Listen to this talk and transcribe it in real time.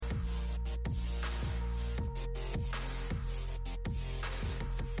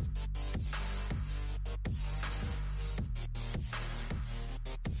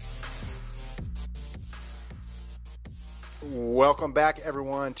Welcome back,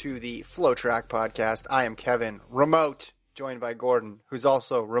 everyone, to the FloTrack podcast. I am Kevin, remote, joined by Gordon, who's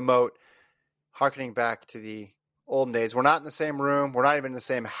also remote, harkening back to the olden days. We're not in the same room. We're not even in the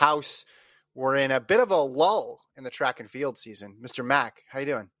same house. We're in a bit of a lull in the track and field season. Mr. Mack, how you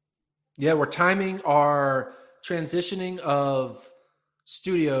doing? Yeah, we're timing our transitioning of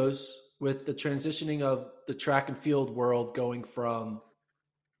studios with the transitioning of the track and field world going from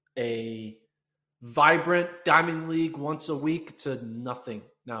a vibrant Diamond League once a week to nothing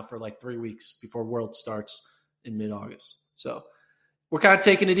now for like 3 weeks before World starts in mid-August. So we're kind of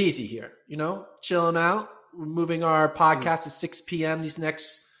taking it easy here, chilling out. We're moving our podcast to 6 p.m. these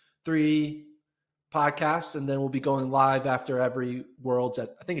next 3 podcasts, and then we'll be going live after every Worlds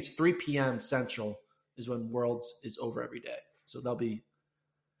at, I think it's 3 p.m. Central is when Worlds is over every day. So they'll be,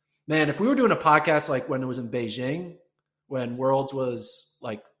 man, if we were doing a podcast like when it was in Beijing, when Worlds was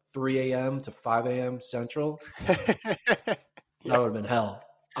like 3 a.m. to 5 a.m. Central, that would have been hell.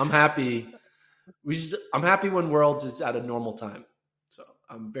 I'm happy. I'm happy when Worlds is at a normal time. So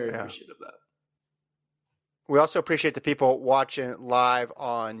I'm very appreciative of that. We also appreciate the people watching live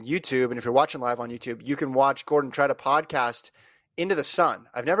on YouTube. And if you're watching live on YouTube, you can watch Gordon try to podcast into the sun.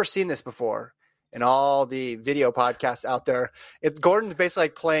 I've never seen this before in all the video podcasts out there. Gordon's basically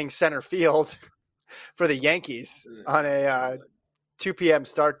like playing center field for the Yankees on a 2 p.m.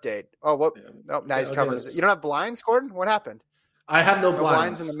 start date. Oh, what? Yeah. Oh, now he's covering it. You don't have blinds, Gordon? What happened? I have no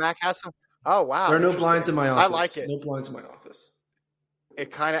blinds in the Mac house? Oh, wow. There are no blinds in my office. I like it. No blinds in my office. It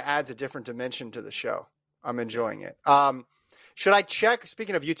kind of adds a different dimension to the show. I'm enjoying it. Should I check,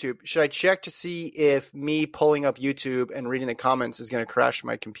 speaking of YouTube, should I check to see if me pulling up YouTube and reading the comments is going to crash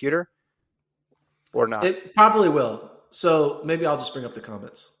my computer or not? It probably will. So maybe I'll just bring up the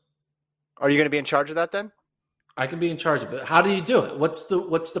comments. Are you going to be in charge of that then? I can be in charge of it. How do you do it? What's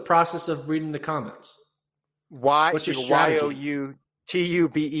the process of reading the comments? What's your strategy?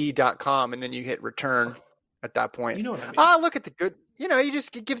 youtube.com, and then you hit return at that point. You know what I mean. Look at the good.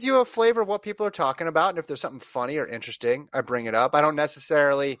 It gives you a flavor of what people are talking about. And if there's something funny or interesting, I bring it up. I don't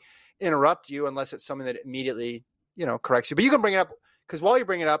necessarily interrupt you unless it's something that immediately, corrects you. But you can bring it up because while you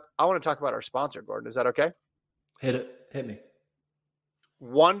bring it up, I want to talk about our sponsor, Gordon. Is that okay? Hit it. Hit me.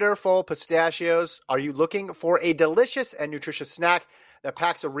 Wonderful Pistachios. Are you looking for a delicious and nutritious snack that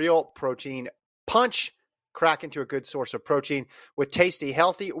packs a real protein punch? Crack into a good source of protein with tasty,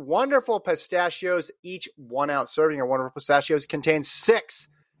 healthy, Wonderful Pistachios. Each 1 ounce serving of Wonderful Pistachios contains 6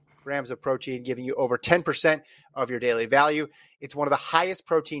 grams of protein, giving you over 10% of your daily value. It's one of the highest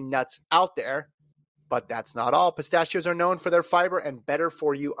protein nuts out there, but that's not all. Pistachios are known for their fiber and better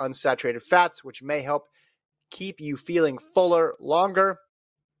for you unsaturated fats, which may help keep you feeling fuller longer.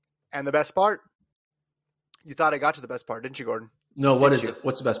 And the best part, you thought I got to the best part, didn't you, Gordon? No, what is it?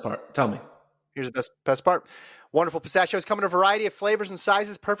 What's the best part? Tell me. Here's the best part. Wonderful Pistachios come in a variety of flavors and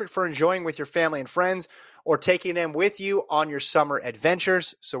sizes, perfect for enjoying with your family and friends or taking them with you on your summer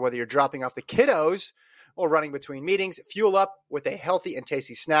adventures. So whether you're dropping off the kiddos or running between meetings, fuel up with a healthy and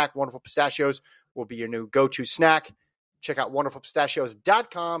tasty snack. Wonderful Pistachios will be your new go-to snack. Check out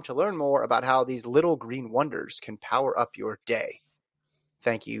wonderfulpistachios.com to learn more about how these little green wonders can power up your day.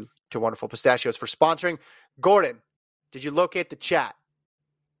 Thank you to Wonderful Pistachios for sponsoring. Gordon, did you locate the chat?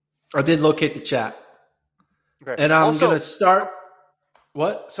 I did locate the chat. Okay. And I'm going to start.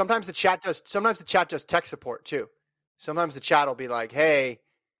 What? Sometimes the chat does tech support too. Sometimes the chat will be like, hey,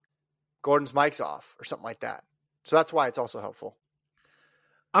 Gordon's mic's off or something like that. So that's why it's also helpful.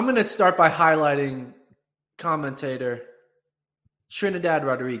 I'm going to start by highlighting commentator Trinidad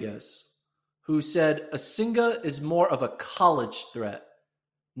Rodriguez, who said Asinga is more of a college threat,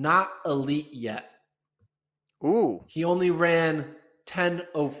 not elite yet. Ooh. He only ran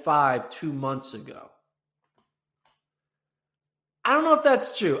 10:05 2 months ago. I don't know if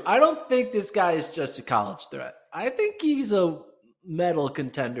that's true. I don't think this guy is just a college threat. I think he's a medal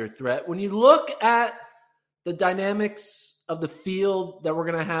contender threat. When you look at the dynamics of the field that we're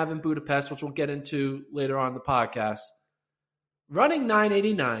going to have in Budapest, which we'll get into later on in the podcast, running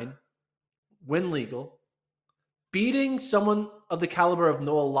 989, win legal, beating someone of the caliber of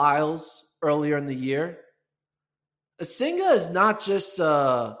Noah Lyles earlier in the year, Asinga is not just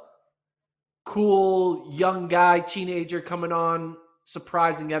a cool young guy, teenager coming on,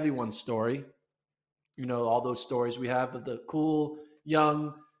 surprising everyone's story. All those stories we have of the cool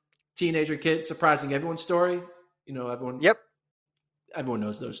young teenager kid surprising everyone's story. Everyone. Yep. Everyone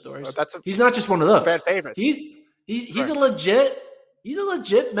knows those stories. Well, he's not just one of those. Fan favorite. He's a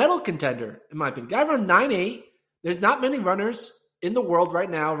legit medal contender in my opinion. Guy run 9.8. There's not many runners in the world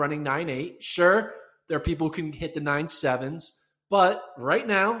right now running 9.8. Sure, there are people who can hit the 9.7s, But right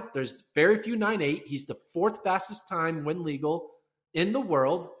now, there's very few 9.8. He's the fourth fastest time win legal in the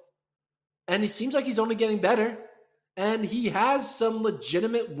world. And he seems like he's only getting better. And he has some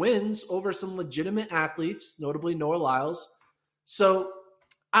legitimate wins over some legitimate athletes, notably Noah Lyles. So,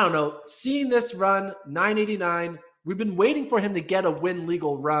 I don't know. Seeing this run, 989, we've been waiting for him to get a win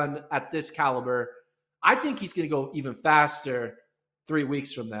legal run at this caliber. I think he's going to go even faster 3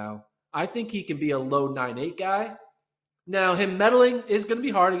 weeks from now. I think he can be a low 9.8 guy. Now, him medaling is going to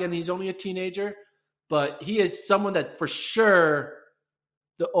be hard. Again, he's only a teenager. But he is someone that for sure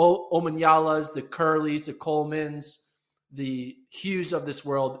the Omanyalas, the Curleys, the Colemans, the Hughes of this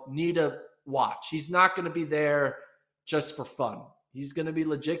world need to watch. He's not going to be there just for fun. He's going to be a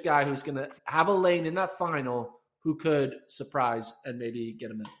legit guy who's going to have a lane in that final who could surprise and maybe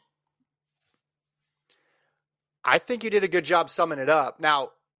get a medal. I think you did a good job summing it up. Now,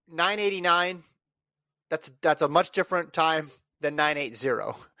 989, that's a much different time than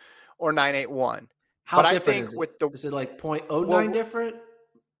 980 or 981. How but different I think is it? with the Is it like 0.09 different?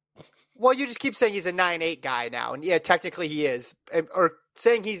 Well, you just keep saying he's a 9.8 guy now, and yeah, technically he is. Or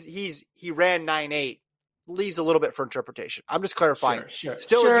saying he ran 9.8 leaves a little bit for interpretation. I'm just clarifying. Sure.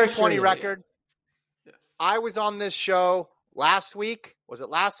 Still a U20 record. Yeah. I was on this show last week. Was it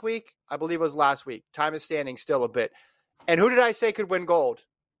last week? I believe it was last week. Time is standing still a bit. And who did I say could win gold?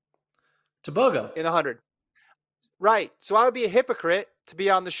 Tobogo. In 100. Right. So I would be a hypocrite to be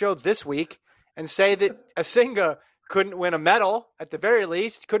on the show this week and say that Asinga couldn't win a medal, at the very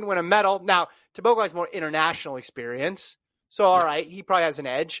least. Couldn't win a medal. Now, Tobogo has more international experience. So, all right, he probably has an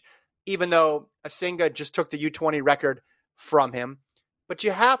edge, even though Asinga just took the U20 record from him. But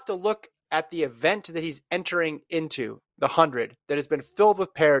you have to look at the event that he's entering into, the 100, that has been filled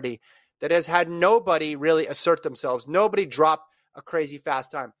with parity, that has had nobody really assert themselves. Nobody drop a crazy fast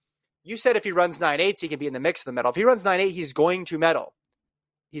time. You said if he runs 9.8s, he can be in the mix of the medal. If he runs 9.8, he's going to medal.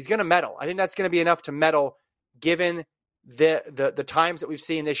 He's going to medal. I think that's going to be enough to medal, given the times that we've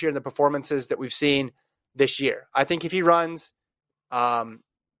seen this year and the performances that we've seen this year. I think if he runs how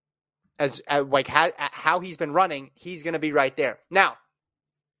he's been running, he's going to be right there. Now,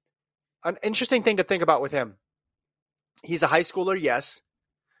 an interesting thing to think about with him. He's a high schooler, yes,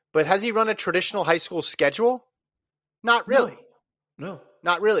 but has he run a traditional high school schedule? Not really. No.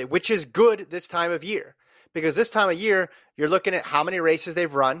 Not really, which is good this time of year, because this time of year, you're looking at how many races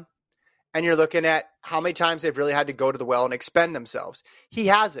they've run, and you're looking at how many times they've really had to go to the well and expend themselves. He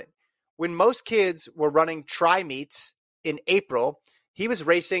hasn't. When most kids were running tri-meets in April, he was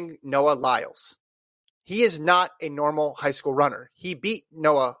racing Noah Lyles. He is not a normal high school runner. He beat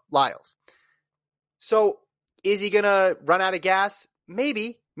Noah Lyles. So is he going to run out of gas?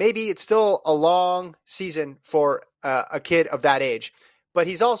 Maybe. Maybe it's still a long season for a kid of that age. But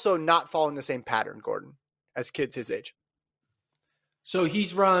he's also not following the same pattern, Gordon, as kids his age. So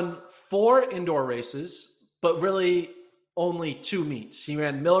he's run 4 indoor races, but really only 2 meets. He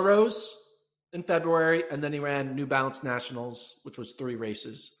ran Millrose in February, and then he ran New Balance Nationals, which was 3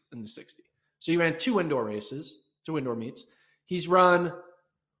 races in the 60. So he ran 2 indoor races, 2 indoor meets. He's run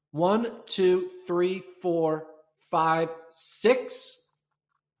 1, 2, 3, 4, 5, 6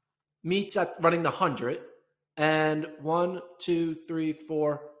 meets at running the 100, and 1, 2, 3,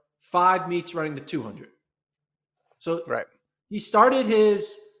 4, 5 meets running the 200. So right. He started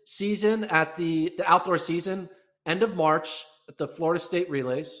his season at the outdoor season end of March at the Florida State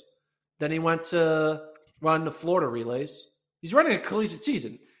Relays. Then he went to run the Florida Relays. He's running a collegiate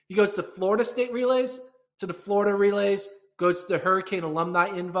season. He goes to Florida State Relays, to the Florida Relays, goes to the Hurricane Alumni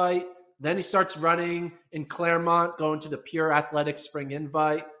Invite. Then he starts running in Claremont, going to the Pure Athletics Spring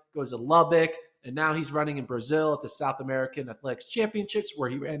Invite, goes to Lubbock, and now he's running in Brazil at the South American Athletics Championships, where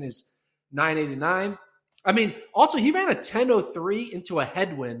he ran his 989. I mean, also, he ran a 10:03 into a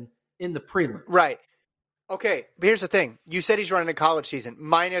headwind in the prelims. Right. Okay, but here's the thing. You said he's running a college season,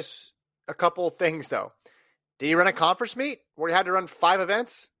 minus a couple things, though. Did he run a conference meet where he had to run 5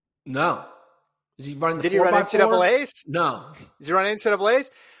 events? No. Is he running the Did he run NCAAs? No. Is he running NCAAs?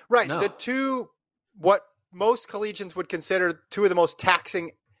 Right. No. The 2, what most collegians would consider 2 of the most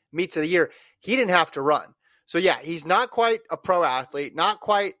taxing meets of the year, he didn't have to run. So yeah, he's not quite a pro athlete, not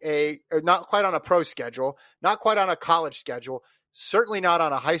quite on a pro schedule, not quite on a college schedule, certainly not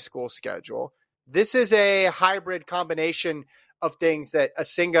on a high school schedule. This is a hybrid combination of things that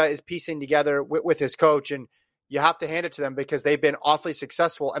Asinga is piecing together with his coach, and you have to hand it to them because they've been awfully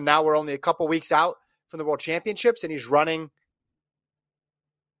successful. And now we're only a couple weeks out from the World Championships, and he's running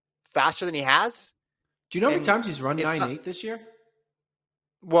faster than he has. Do you know how many times he's run 9.8 this year?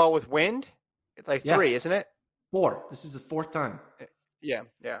 Well, with wind, it's like 3, isn't it? 4. This is the 4th time. Yeah.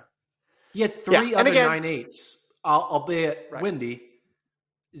 He had 3 other 9.8s albeit Right. windy.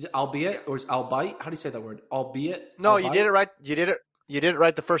 Is it albeit or is albite? How do you say that word? Albeit? No, albite? you did it right. You did it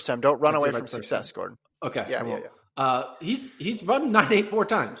right the first time. Don't run I did away right from the first success, time. Gordon. Okay, Yeah, I yeah, won't. yeah. He's run 9.8 4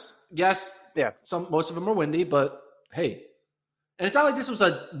 times. Yes, Yeah. most of them are windy, but hey. And it's not like this was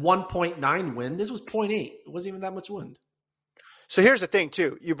a 1.9 wind. This was 0.8. It wasn't even that much wind. So here's the thing,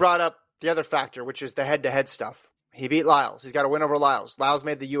 too. You brought up the other factor, which is the head-to-head stuff. He beat Lyles. He's got a win over Lyles. Lyles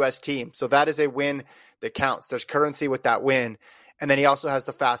made the U.S. team. So that is a win that counts. There's currency with that win. And then he also has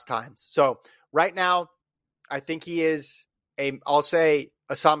the fast times. So right now, I think he is I'll say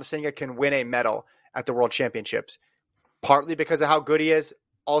Issam Asinga can win a medal at the World Championships, partly because of how good he is,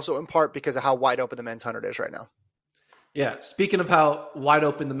 also in part because of how wide open the men's 100 is right now. Yeah, speaking of how wide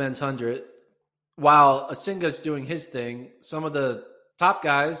open the men's 100, while Asinga's doing his thing, some of the top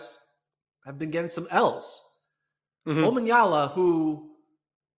guys have been getting some L's. Mm-hmm. Omanyala, who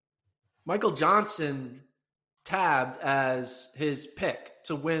Michael Johnson tabbed as his pick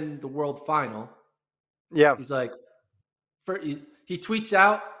to win the world final. Yeah. He's like, he tweets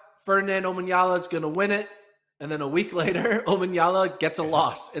out, Ferdinand Omanyala is going to win it. And then a week later, Omanyala gets a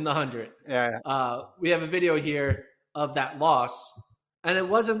loss in the 100. Yeah. We have a video here of that loss. And it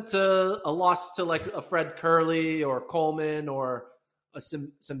wasn't a loss to like a Fred Curley or Coleman or a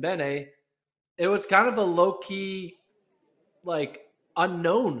Simbene. It was kind of a low-key, like,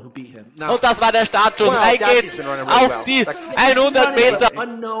 unknown who beat him. Now, Und das war der Startschuss. Geht's auf die 100 Meter.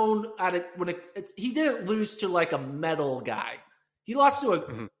 Unknown at it when he didn't lose to like a medal guy. He lost to a.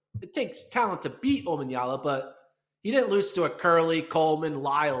 Mm-hmm. It takes talent to beat Omanyala, but he didn't lose to a Curley, Coleman,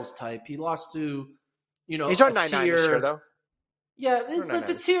 Lyles type. He lost to, he's on 9-9 this year though. Yeah, it's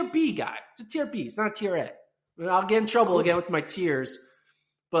a tier B guy. It's a tier B. It's not a tier A. I'll get in trouble again with my tiers,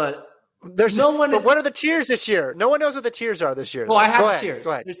 but. What are the tiers this year? No one knows what the tiers are this year. Well, I have the tiers.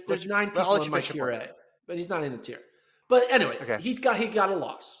 Go ahead. There's 9 people in my tier A, but he's not in the tier. But anyway, he got a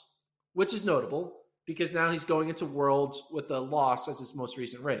loss, which is notable because now he's going into Worlds with a loss as his most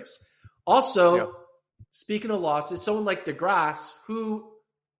recent race. Also, Speaking of losses, someone like DeGrasse, who,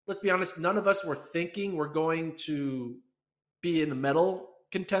 let's be honest, none of us were thinking we're going to be in the medal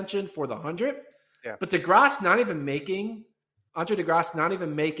contention for the 100. Yeah. But Andre DeGrasse not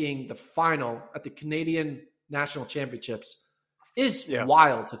even making the final at the Canadian National Championships is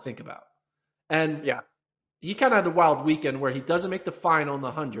wild to think about. And he kind of had the wild weekend where he doesn't make the final in the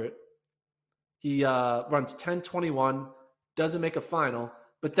 100. He runs 10:21, doesn't make a final,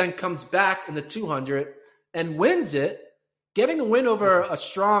 but then comes back in the 200 and wins it, getting a win over a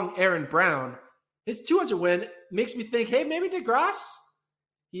strong Aaron Brown. His 200 win makes me think, hey, maybe DeGrasse,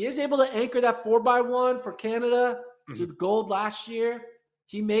 he is able to anchor that 4x1 for Canada to gold last year.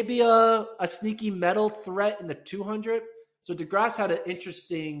 He may be a sneaky medal threat in the 200. So DeGrasse had an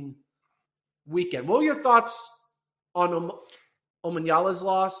interesting weekend. What were your thoughts on Omanyala's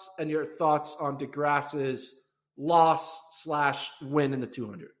loss and your thoughts on DeGrasse's loss/win in the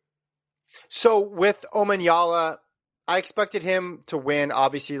 200? So with Omanyala, I expected him to win,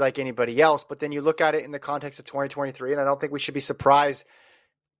 obviously, like anybody else. But then you look at it in the context of 2023, and I don't think we should be surprised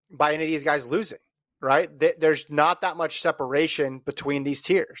by any of these guys losing. Right? There's not that much separation between these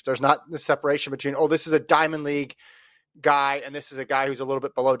tiers. There's not the separation between, this is a Diamond League guy and this is a guy who's a little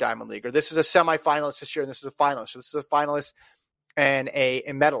bit below Diamond League, or this is a semifinalist this year and this is a finalist, or this is a finalist and a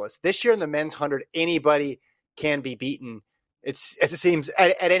medalist. This year in the men's 100, anybody can be beaten. It seems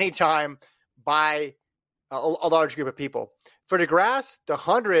at any time by a large group of people. For DeGrasse, the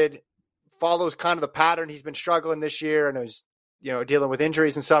 100 follows kind of the pattern. He's been struggling this year and is dealing with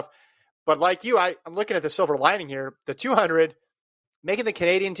injuries and stuff. But like you, I'm looking at the silver lining here. The 200, making the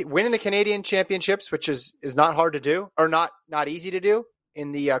Canadian winning the Canadian championships, which is not hard to do, or not easy to do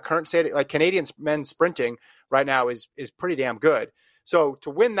in the current state. Like Canadian men's sprinting right now is pretty damn good. So to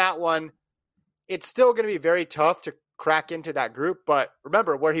win that one, it's still going to be very tough to crack into that group. But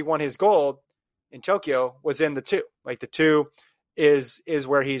remember, where he won his gold in Tokyo was in the 2. Like the 2 is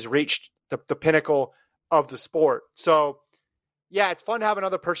where he's reached the pinnacle of the sport. So. Yeah, it's fun to have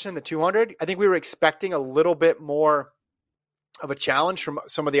another person in the 200. I think we were expecting a little bit more of a challenge from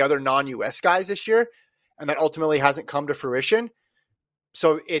some of the other non-US guys this year, and that ultimately hasn't come to fruition.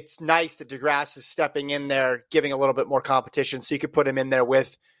 So it's nice that DeGrasse is stepping in there, giving a little bit more competition. So you could put him in there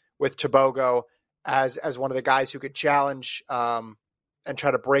with Tobogo as one of the guys who could challenge and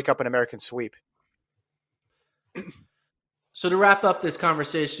try to break up an American sweep. So to wrap up this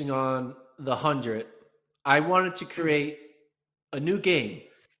conversation on the 100, I wanted to create a new game,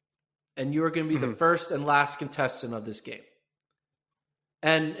 and you are going to be the first and last contestant of this game.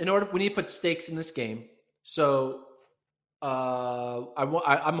 And we need to put stakes in this game. So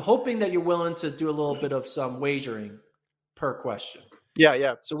I'm hoping that you're willing to do a little bit of some wagering per question.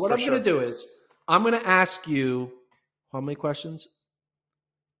 Yeah. So what I'm going to do is I'm going to ask you how many questions?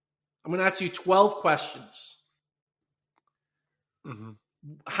 I'm going to ask you 12 questions. Mm-hmm.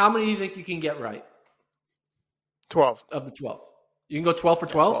 How many do you think you can get right? 12 of the 12. You can go 12 for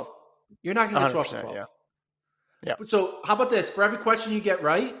 12? 12. You're not going to get 12 for 12. Yeah. So how about this? For every question you get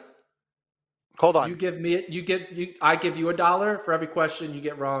right, hold on. I give you $1. For every question you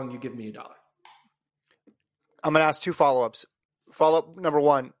get wrong, you give me $1. I'm going to ask 2 follow-ups. Follow-up number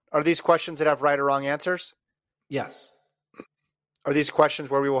 1, are these questions that have right or wrong answers? Yes. Are these questions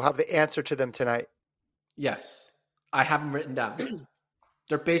where we will have the answer to them tonight? Yes. I have them written down.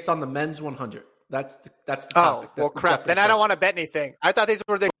 They're based on the men's 100. That's the topic. Oh, well, crap. Then I don't want to bet anything. I thought these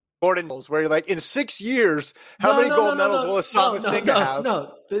were the Gordon medals where you're like, in 6 years, how many gold medals will Asinga have?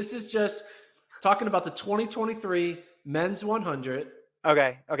 No, this is just talking about the 2023 men's 100.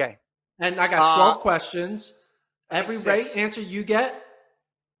 Okay. And I got 12 questions. Every right 6. answer you get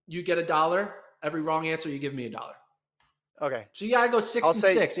 $1. Every wrong answer, you give me $1. Okay. So you got to go 6 and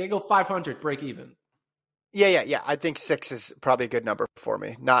 6. You got to go 500, break even. Yeah. I think 6 is probably a good number for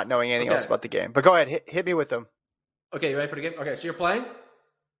me, not knowing anything else about the game. But go ahead, hit me with them. Okay, you ready for the game? Okay, so you're playing?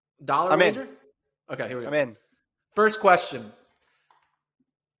 $1 I'm wager? in. Okay, here we go. I'm in. First question.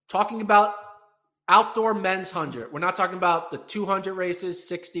 Talking about outdoor men's 100. We're not talking about the 200 races,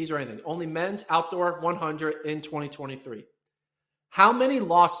 60s, or anything. Only men's outdoor 100 in 2023. How many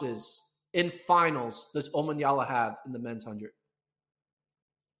losses in finals does Omanyala have in the men's 100?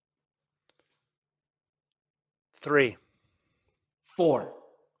 3. 4.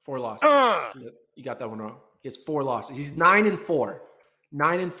 4 losses. You got that one wrong. He has 4 losses. He's 9-4.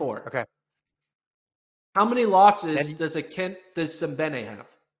 9-4. Okay. How many losses does Sembene have?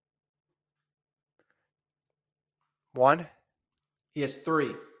 1. He has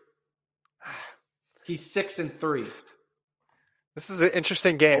 3. He's 6-3. This is an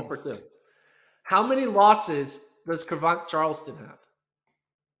interesting game. How many losses does Cravant Charleston have?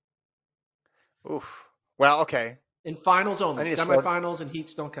 Oof. Well, okay. In finals only. Semifinals and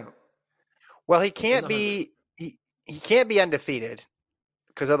heats don't count. Well, he can't be he can't be undefeated,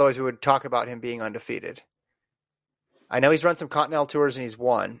 because otherwise we would talk about him being undefeated. I know he's run some Continental Tours and he's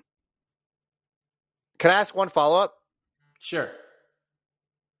won. Can I ask one follow-up? Sure.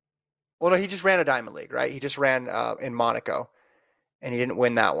 Well, no, he just ran a Diamond League, right? He just ran in Monaco, and he didn't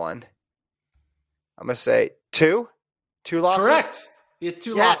win that one. I'm going to say 2? 2 losses? Correct. He has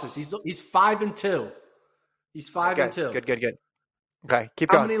 2 losses. He's 5-2. He's 5-2. Good. Okay, keep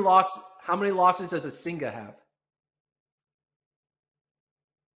going. How many losses does Asinga have?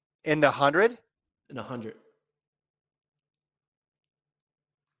 In the 100? In 100.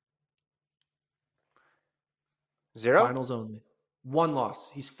 0? Finals only. 1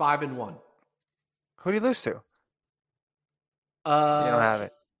 loss. He's 5-1. Who did he lose to? You don't have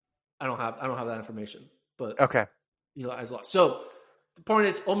it. I don't have that information. But okay. He has lost. So the point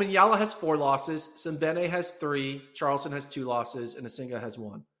is, Omanyala has 4 losses. Sembene has 3. Charleston has 2 losses, and Asinga has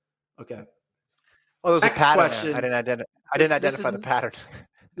 1. Okay. Oh, there was Next a pattern. Question. I didn't identify the pattern.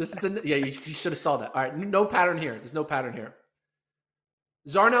 This is you should have saw that. All right, no pattern here. There's no pattern here.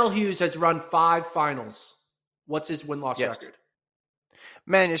 Zarnell Hughes has run 5 finals. What's his win-loss record?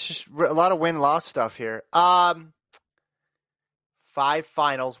 Man, it's just a lot of win-loss stuff here. 5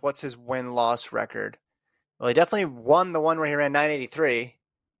 finals. What's his win-loss record? Well, he definitely won the one where he ran 983.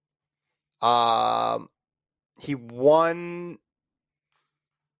 He won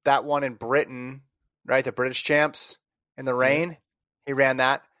that one in Britain, right? The British champs in the rain. Mm-hmm. He ran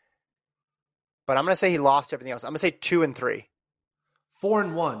that. But I'm going to say he lost everything else. I'm going to say 2 and 3.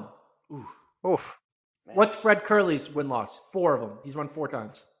 4-1. Oof. Man. What's Fred Curley's win-loss? 4 of them. He's run 4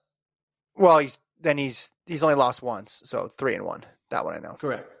 times. Well, he's only lost once, so 3-1. That one I know.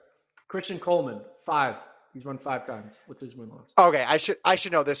 Correct. Christian Coleman, 5. He's run 5 times with his win-loss. Okay, I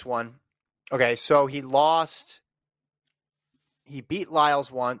should know this one. Okay, so he beat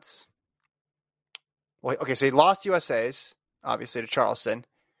Lyles once. Well, okay, so he lost USA's, obviously, to Charleston.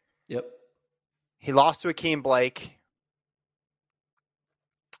 Yep. He lost to Akeem Blake.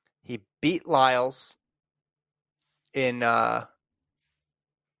 He beat Lyles in I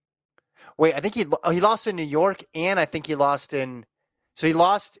think he lost in New York, and I think he lost in he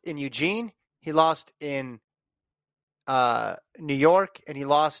lost in Eugene, he lost in New York, and he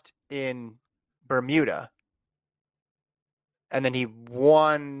lost in Bermuda. And then he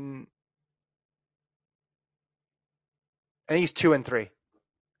won. I think he's 2 and 3.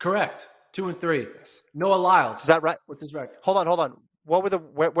 Correct. 2 and 3. Yes. Noah Lyles. Is that right? What's his record? Hold on. What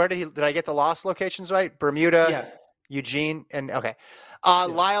were did I get the loss locations right? Bermuda, Eugene, and okay.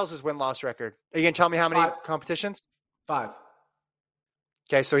 Lyles' win-loss record. Are you going to tell me how many competitions? 5.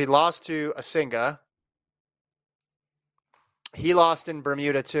 Okay, so he lost to Asinga. He lost in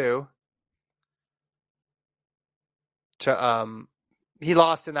Bermuda too. He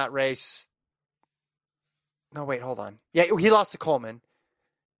lost in that race. No, wait, hold on. Yeah, he lost to Coleman.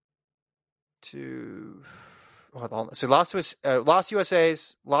 Hold on. So lost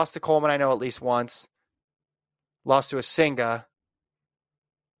USA's, lost to Coleman. I know at least once. Lost to Asinga.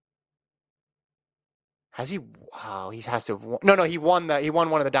 Has he? Wow, he has to have won. No, he won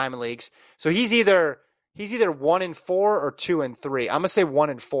one of the Diamond Leagues. So he's either 1-4 or 2-3. I'm gonna say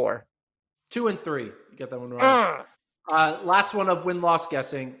 1-4. 2-3. You get that one right. Last one of win-loss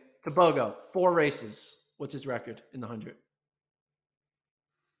guessing. Tebogo, 4 races. What's his record in the 100?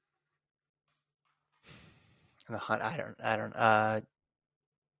 In the 100, I don't.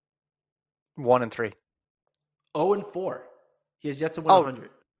 1-3. 0-4. He has yet to win 100.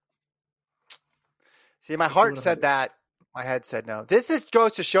 See, my heart said that. My head said no. This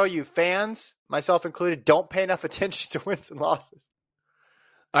goes to show you, fans, myself included, don't pay enough attention to wins and losses.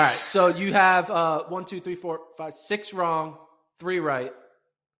 All right, so you have 1, 2, 3, 4, 5, 6 wrong, 3 right.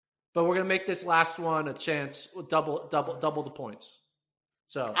 But we're gonna make this last one a chance. Double the points.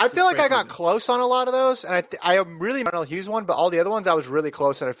 So I feel like I got close on a lot of those, and I am really Manuel Hughes one, but all the other ones I was really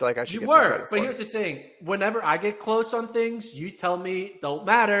close, and I feel like I should. You were, but here's the thing: whenever I get close on things, you tell me don't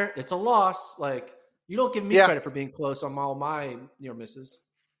matter. It's a loss. Like you don't give me credit for being close on all my near misses.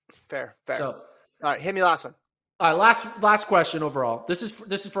 Fair. So, all right, hit me last one. All right, last question overall. This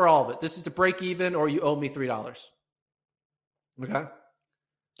is for all of it. This is to break even, or you owe me $3. Okay.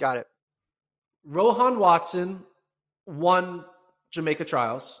 Got it. Rohan Watson won Jamaica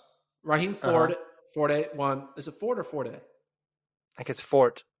Trials. Raheem Forte won. Is it Ford or Forte? I think it's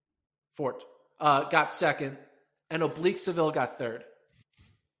Fort. Got second, and Oblique Seville got third.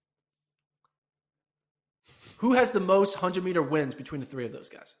 Who has the most 100-meter wins between the 3 of those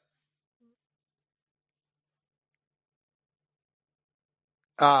guys?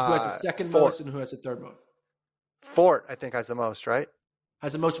 Who has the second most and who has the third most? Fort, I think, has the most, right?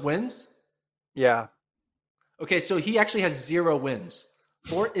 Has the most wins? Yeah. Okay, so he actually has 0 wins.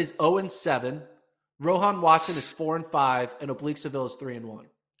 Fort is 0-7. Rohan Watson is 4-5, and Oblique Seville is 3-1.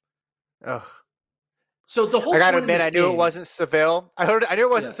 Ugh. So the whole I gotta point admit, of this I knew game, it wasn't Seville. I knew it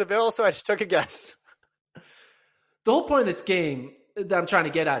wasn't Seville, so I just took a guess. The whole point of this game that I'm trying to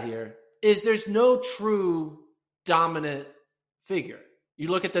get at here is there's no true dominant figure. You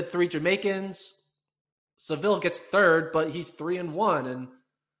look at the 3 Jamaicans, Seville gets third, but he's 3-1, and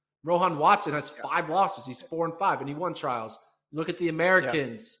Rohan Watson has 5 losses. He's 4-5, and he won trials. You look at the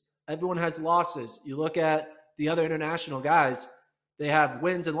Americans. Everyone has losses. You look at the other international guys. They have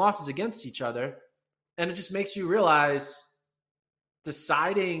wins and losses against each other. And it just makes you realize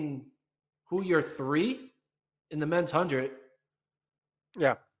deciding who your 3 in the men's 100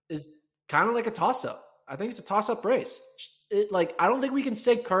 is kind of like a toss-up. I think it's a toss-up race. I don't think we can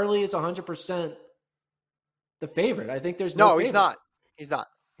say Curly is 100% the favorite. I think there's no favorite. He's not.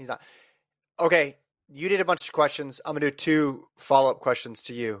 Okay, you did a bunch of questions. I'm going to do 2 follow-up questions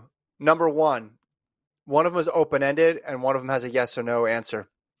to you. Number 1 of them is open-ended, and one of them has a yes or no answer.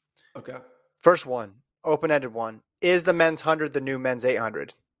 Okay. First one, open-ended one. Is the men's 100 the new men's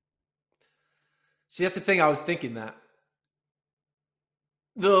 800? See, that's the thing. I was thinking that.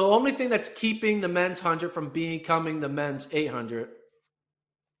 The only thing that's keeping the men's 100 from becoming the men's 800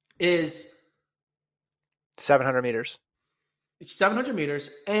 is 700 meters. It's 700 meters.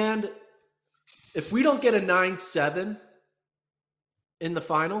 And if we don't get a 9.7 in the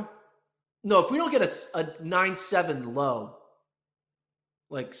final, if we don't get a 9.7 low,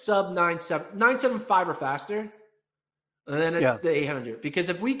 like sub 9.7, 9.75 or faster, and then it's the 800. Because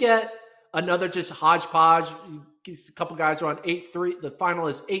if we get another just hodgepodge, a couple guys are on 8.3, the final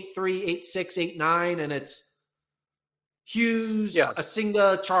is 8.3, 8.6, 8.9, and it's Hughes,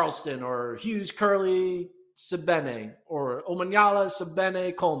 Asinga, Charleston, or Hughes, Curly, Sabene, or Omanyala,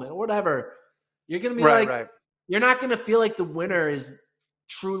 Sabene, Coleman, or whatever. You're going to be you're not going to feel like the winner is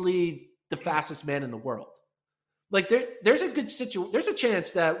truly the fastest man in the world. Like there's a good there's a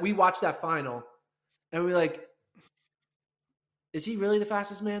chance that we watch that final and we're like, is he really the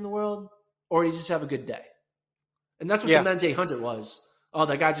fastest man in the world? Or did he just have a good day? And that's what the men's 800 was. Oh,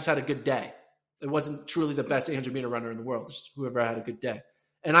 that guy just had a good day. It wasn't truly the best 800-meter runner in the world. Just whoever had a good day.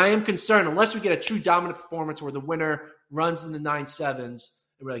 And I am concerned, unless we get a true dominant performance where the winner runs in the 9.7s, and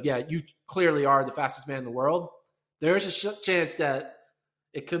we're like, yeah, you clearly are the fastest man in the world, there's a chance that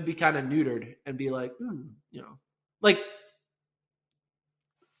it could be kind of neutered and be like, like,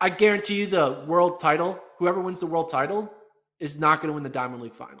 I guarantee you the world title, whoever wins the world title is not going to win the Diamond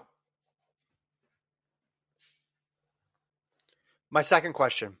League final. My second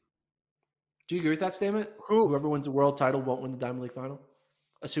question. Do you agree with that statement? Whoever wins the world title won't win the Diamond League final?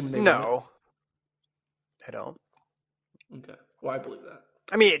 Assuming they win it? No, I don't. Okay. Well, I believe that.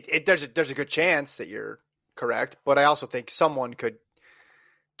 I mean, there's a good chance that you're correct, but I also think someone could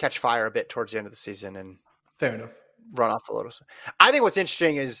catch fire a bit towards the end of the season and fair enough run off a little. I think what's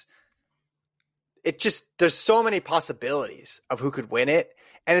interesting is there's so many possibilities of who could win it,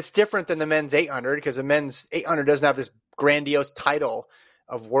 and it's different than the men's 800 because the men's 800 doesn't have this grandiose title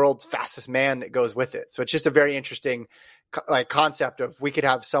of world's fastest man that goes with it. So it's just a very interesting concept of we could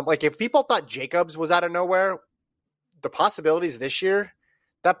have some, like if people thought Jacobs was out of nowhere, the possibilities this year,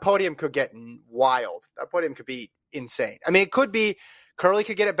 that podium could get wild. That podium could be insane. I mean, it could be Curly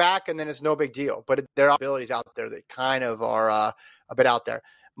could get it back and then it's no big deal, but there are abilities out there that kind of are a bit out there.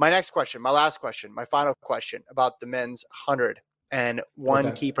 My next question, my last question, my final question about the men's 100 and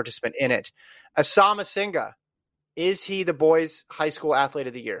one key participant in it. Issam Asinga, is he the boys' high school athlete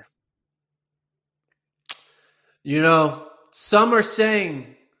of the year? You know, some are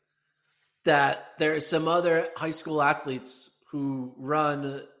saying that there are some other high school athletes who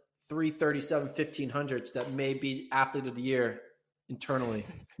run 3:37 1500s that may be athlete of the year internally.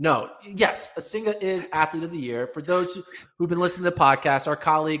 No, yes, Asinga is athlete of the year. For those who've been listening to the podcast, our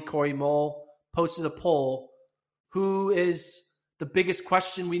colleague Corey Mole posted a poll. Who is the biggest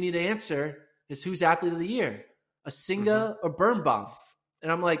question we need to answer is who's athlete of the year, Asinga or Birnbaum?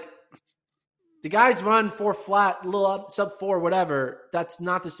 And I'm like, the guys run 4 flat, a little up, sub 4, whatever. That's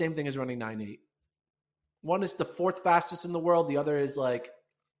not the same thing as running 9.8. One is the 4th fastest in the world. The other is like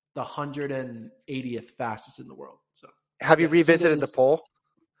the 180th fastest in the world. So, have you revisited the poll?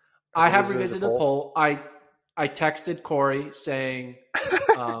 I have revisited the poll. I texted Corey saying,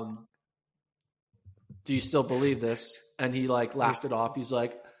 do you still believe this? And he laughed it off. He's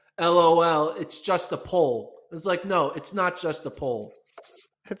like, LOL, it's just a poll. It's like, no, it's not just a poll.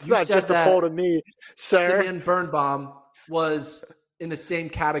 It's not just a poll to me, sir. Simeon Birnbaum was in the same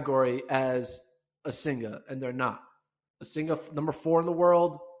category as Asinga, and they're not. Asinga, number 4 in the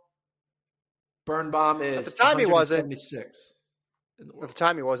world. Birnbaum is at the time he wasn't. 176 in the world. At the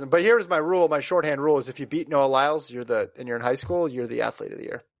time he wasn't. But here's my rule. My shorthand rule is if you beat Noah Lyles, you're in high school, you're the athlete of the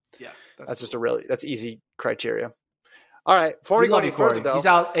year. Yeah, that's just that's easy criteria. All right, before we go any further, though, he's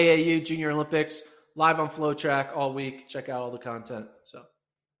out AAU Junior Olympics live on FloTrack all week. Check out all the content. So.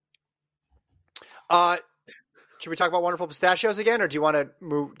 Should we talk about Wonderful Pistachios again, or do you want to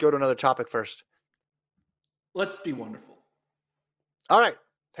go to another topic first? Let's be wonderful. All right.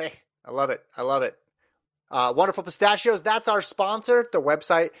 Hey, I love it. Wonderful Pistachios, that's our sponsor. The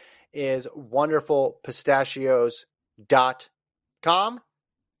website is wonderfulpistachios.com.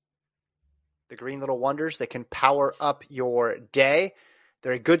 The green little wonders that can power up your day.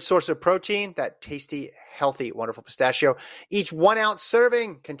 They're a good source of protein, that tasty, healthy, wonderful pistachio. Each 1 ounce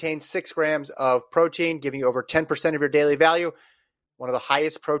serving contains 6 grams of protein, giving you over 10% of your daily value. One of the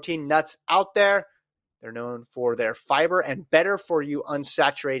highest protein nuts out there. They're known for their fiber and better for you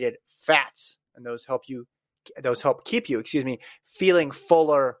unsaturated fats. And those help keep you, feeling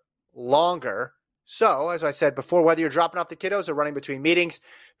fuller longer. So, as I said before, whether you're dropping off the kiddos or running between meetings,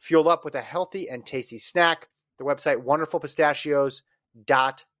 fuel up with a healthy and tasty snack. The website,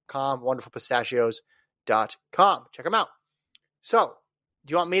 wonderfulpistachios.com, wonderfulpistachios.com. Check them out. So,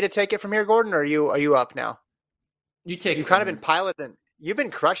 do you want me to take it from here, Gordon, or are you up now? You take it. You've kind of been piloting. You've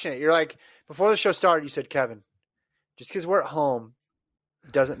been crushing it. You're like, before the show started, you said, Kevin, just because we're at home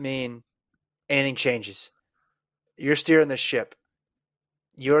doesn't mean anything changes. You're steering the ship.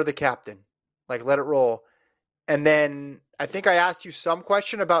 You're the captain. Let it roll. And then I think I asked you some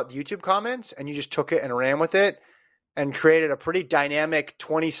question about the YouTube comments, and you just took it and ran with it and created a pretty dynamic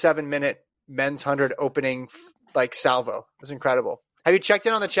 27-minute men's 100 opening salvo. It was incredible. Have you checked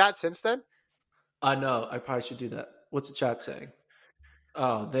in on the chat since then? No, I probably should do that. What's the chat saying?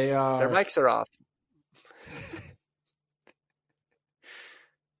 Oh, they are. Their mics are off.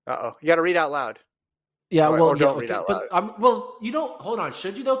 Uh-oh. You got to read out loud. Yeah, don't read out loud. Well, you don't. Hold on.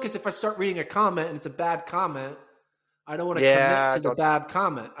 Should you, though? Because if I start reading a comment and it's a bad comment, I don't want to commit to the bad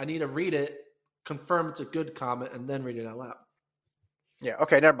comment. I need to read it, confirm it's a good comment, and then read it out loud. Yeah.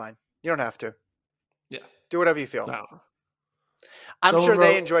 Okay. Never mind. You don't have to. Yeah. Do whatever you feel. No. I'm sure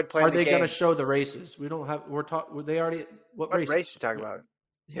they enjoyed playing the game. Are they going to show the races? We don't have. We're talking. They already. What race? Race you talking about?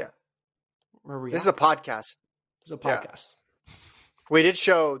 Yeah. Where are we? This is a podcast. It's a podcast. Yeah. We did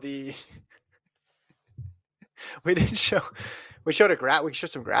show the. We showed we can show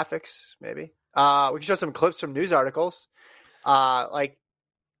some graphics, maybe. We can show some clips from news articles. Like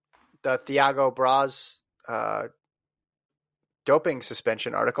the Thiago Braz doping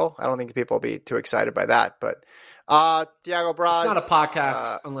suspension article. I don't think people will be too excited by that. But Thiago Braz. It's not a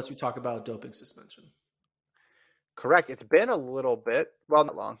podcast unless we talk about doping suspension. Correct. It's been a little bit, well,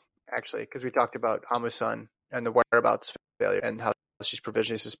 not long, actually, because we talked about Amusan and the whereabouts failure and how she's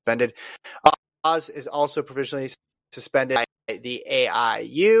provisionally suspended. Oz is also provisionally suspended by the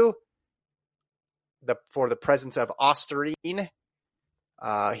AIU for the presence of Osterine.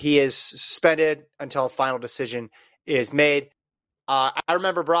 He is suspended until a final decision is made. I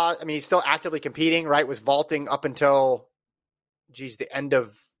remember Braz, I mean, he's still actively competing, right? Was vaulting up until, the end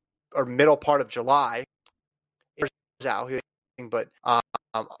of or middle part of July. But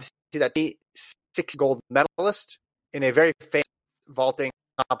see that the 6 gold medalist in a very famous vaulting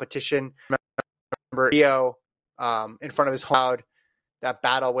competition. Remember Rio in front of his crowd, that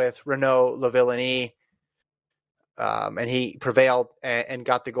battle with Renaud Lavillenie, and he prevailed and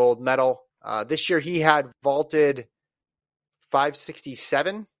got the gold medal. This year he had vaulted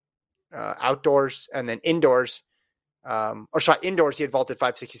 567 outdoors, and then indoors. Indoors he had vaulted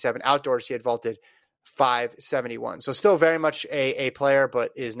 567. Outdoors he had vaulted 571. So still very much a player,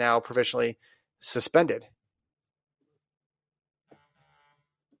 but is now provisionally suspended.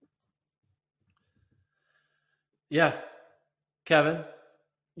 Yeah. Kevin,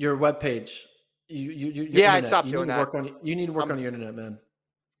 your webpage. I stopped doing that. You need to work on your internet, man.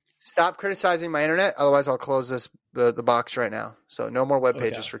 Stop criticizing my internet. Otherwise, I'll close the box right now. So no more web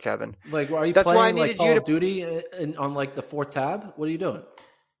pages for Kevin. Like, are you playing like Call of Duty on like the 4th tab? What are you doing?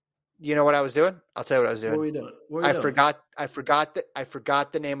 You know what I was doing? I'll tell you what I was doing. What were you doing? I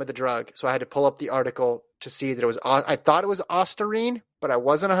forgot the name of the drug, so I had to pull up the article to see that it was. I thought it was Osterine, but I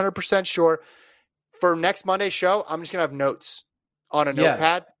wasn't 100% sure. For next Monday's show, I'm just gonna have notes on a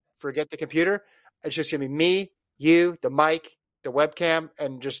notepad. Forget the computer. It's just gonna be me, you, the mic, the webcam,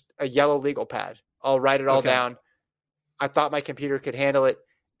 and just a yellow legal pad. I'll write it all down. I thought my computer could handle it.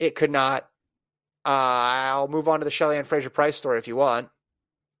 It could not. I'll move on to the Shelly-Ann Fraser-Price story if you want.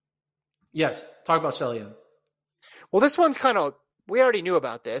 Yes. Talk about Shelly-Ann. Well, this one's we already knew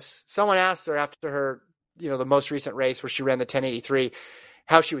about this. Someone asked her after her, the most recent race where she ran the 1083,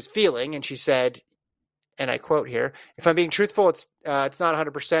 how she was feeling. And she said, and I quote here, "If I'm being truthful, it's not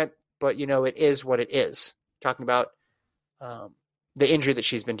 100%, but it is what it is." Talking about the injury that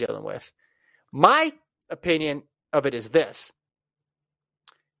she's been dealing with. My opinion of it is this: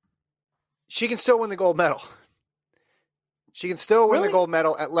 she can still win the gold medal. She can still win the gold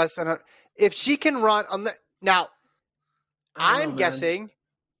medal at less than if she can run on the now. I'm guessing.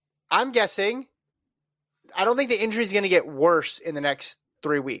 I don't think the injury is going to get worse in the next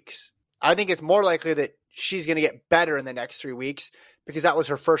 3 weeks. I think it's more likely that she's going to get better in the next 3 weeks because that was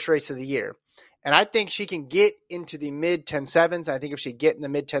her first race of the year. And I think she can get into the mid 10.7s. I think if she get in the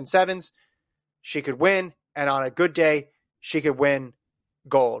mid 10.7s, she could win. And on a good day, she could win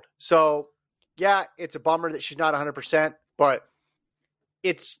gold. So, yeah, it's a bummer that she's not 100%, but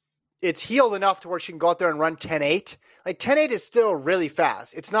it's healed enough to where she can go out there and run 10.8. Like 10.8 is still really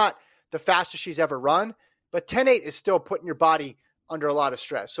fast. It's not the fastest she's ever run, but 10.8 is still putting your body under a lot of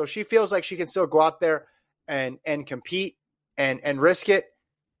stress. So she feels like she can still go out there and compete and risk it,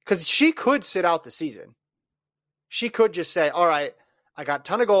 because she could sit out the season. She could just say, all right, I got a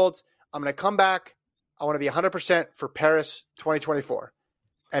ton of golds. I'm going to come back. I want to be 100% for Paris 2024.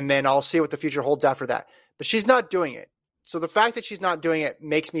 And then I'll see what the future holds after that. But she's not doing it. So the fact that she's not doing it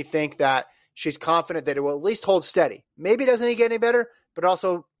makes me think that she's confident that it will at least hold steady. Maybe it doesn't get any better, but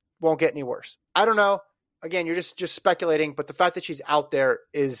also won't get any worse. I don't know. Again, you're just speculating, but the fact that she's out there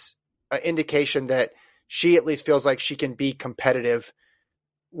is an indication that she at least feels like she can be competitive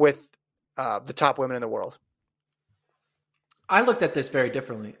with the top women in the world. I looked at this very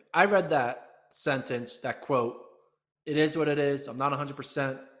differently. I read that sentence, that quote, "It is what it is. I'm not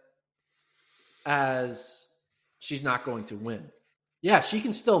 100%," as she's not going to win. Yeah, she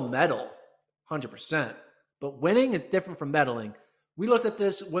can still medal 100%, but winning is different from medaling. We looked at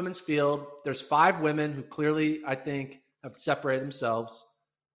this women's field. There's 5 women who clearly, I think, have separated themselves: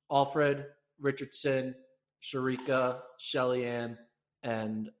 Alfred, Richardson, Sharika, Shelly-Ann,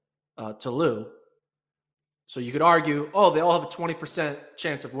 and Toulouse. So you could argue, they all have a 20%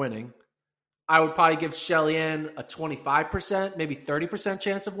 chance of winning. I would probably give Shelly-Ann a 25%, maybe 30%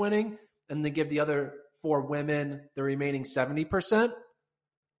 chance of winning, and then give the other 4 women the remaining 70%.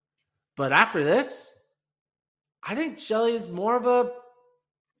 But after this, I think Shelly is more of a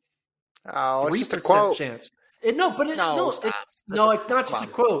 3% chance. It's not just a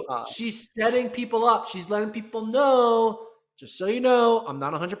quote. She's setting people up. She's letting people know, just so you know, I'm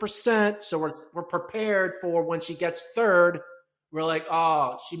not 100%. So we're prepared for when she gets third. We're like,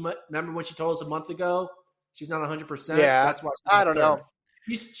 remember when she told us a month ago She's not 100%. Yeah, That's why I don't know.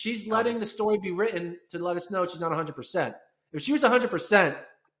 She's letting the story be written to let us know she's not 100%. If she was 100%,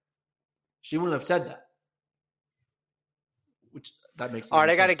 she wouldn't have said that. Which that makes sense. All right,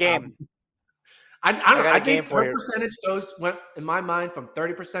 I got a game. I don't know. I think her percentage went in my mind from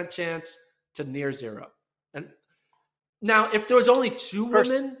 30% chance to near zero. And now, if there was only two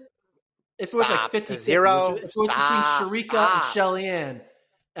women, if it was like 50-50, if it was between Sharika and Shelly-Ann,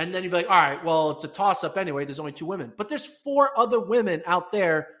 and then you'd be like, all right, well, it's a toss-up anyway. There's only two women. But there's 4 other women out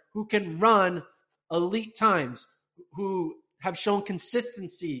there who can run elite times, who have shown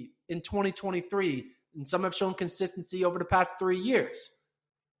consistency in 2023, and some have shown consistency over the past 3 years.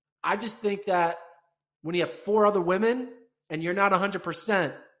 I just think that when you have 4 other women and you're not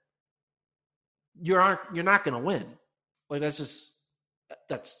 100%, you're not going to win. Like that's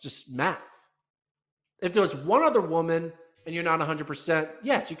just math. If there was one other woman and you're not 100%,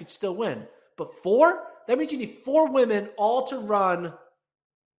 yes, you could still win. But 4, that means you need 4 women all to run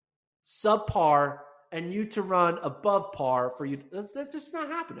subpar and you to run above par for you. That's just not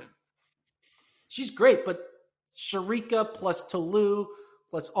happening. She's great, but Sharika plus Tolu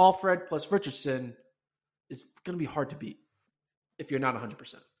plus Alfred plus Richardson is going to be hard to beat if you're not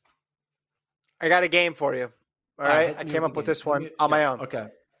 100%. I got a game for you. All right. I came up with this one on my own. Okay.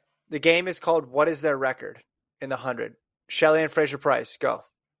 The game is called What is Their Record in the 100? Shelly-Ann Fraser-Price, go.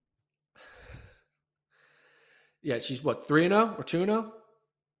 Yeah, she's what, 3-0 or 2-0?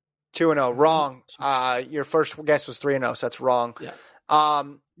 2-0. Wrong. Your first guess was 3-0, so that's wrong. Yeah.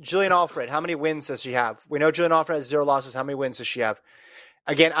 Julian Alfred, how many wins does she have? We know Julian Alfred has 0 losses. How many wins does she have?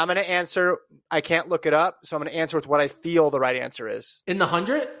 Again, I'm going to answer. I can't look it up, so I'm going to answer with what I feel the right answer is. In the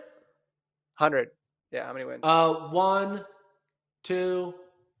 100? 100. Yeah, how many wins? 1, 2,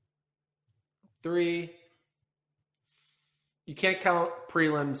 3. You can't count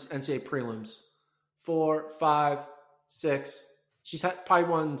prelims, NCAA prelims. 4, 5, 6. She's probably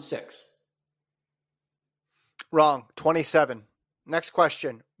won 6. Wrong. 27. Next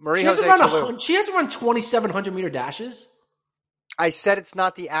question. She hasn't run 2,700 meter dashes. I said it's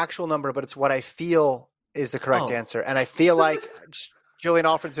not the actual number, but it's what I feel is the correct answer. And I feel like Julian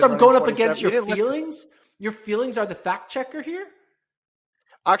Alfred's been So I'm going up 27. against your feelings? Your feelings are the fact checker here?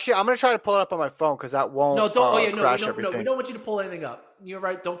 Actually, I'm going to try to pull it up on my phone because that won't crash everything. No, we don't want you to pull anything up. You're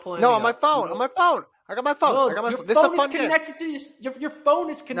right. Don't pull anything up. No, on my phone. On my phone. I got my phone. No, I got my phone. This is a fun connected game. Your phone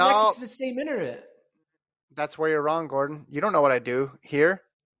is connected to the same internet. That's where you're wrong, Gordon. You don't know what I do here.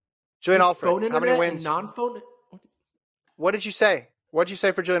 Julian Alfred, how many wins? Non-phone. What did you say? What did you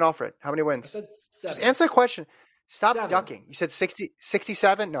say for Julian Alfred? How many wins? I said 7. Just answer the question. Stop 7. ducking. You said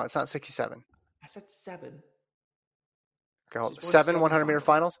 67? No, it's not 67. I said 7. Okay, hold on. 7 100-meter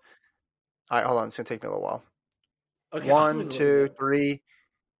finals? All right, hold on. It's going to take me a little while. Okay, 1, 2, 3.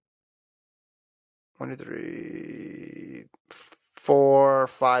 1, 2, 3, 4,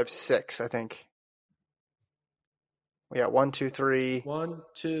 5, 6, I think. We got 1, 2, 3. 1,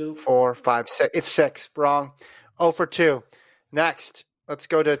 2, 4, 5, 6. It's 6. Wrong. 0 for 2. Next, let's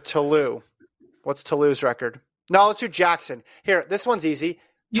go to Tolu. What's Tolu's record? No, let's do Jackson. Here, this one's easy.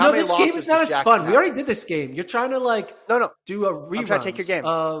 You know, this game is not as fun. We already did this game. You're trying to do a rerun. I'm trying to take your game.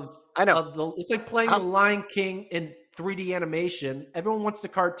 I know. It's like playing The Lion King in 3D animation. Everyone wants the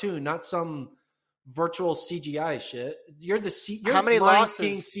cartoon, not some virtual CGI shit. You're how many Lion losses?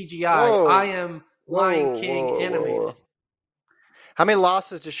 King CGI. Whoa. I am Lion King animated. How many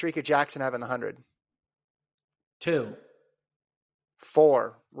losses does Sharika Jackson have in the 100? 2.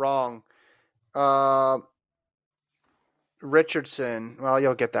 4. Wrong. Richardson. Well,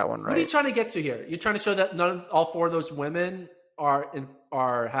 you'll get that one right. What are you trying to get to here? You're trying to show that all 4 of those women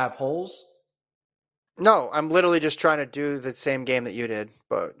have holes? No, I'm literally just trying to do the same game that you did,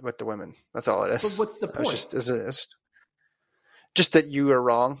 but with the women. That's all it is. But what's the point? It's just that you are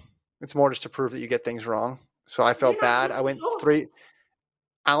wrong. It's more just to prove that you get things wrong. So I felt bad. I went 3.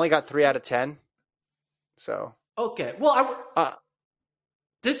 I only got 3 out of 10. So okay. Well, how many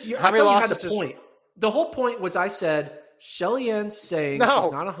losses? You had a point. The whole point was I said Shelly-Ann saying she's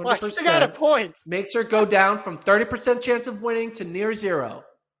not 100%. You got a point. Makes her go down from 30% chance of winning to near 0.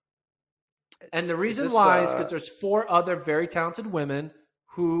 And the reason why is because there's 4 other very talented women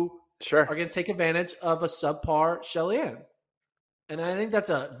who are going to take advantage of a subpar Shelly-Ann. And I think that's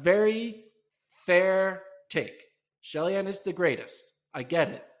a very fair take. Shelly-Ann is the greatest. I get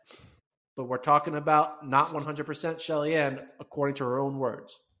it. But we're talking about not 100% Shelly-Ann according to her own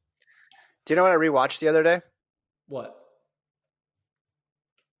words. Do you know what I rewatched the other day? What?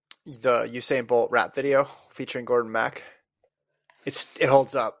 The Usain Bolt rap video featuring Gordon Mack. It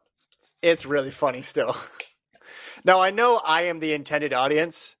holds up. It's really funny still. Now, I know I am the intended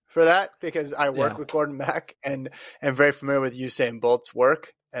audience for that because I work Yeah. with Gordon Mack and am very familiar with Usain Bolt's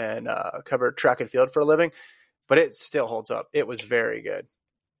work and cover track and field for a living. But it still holds up. It was very good.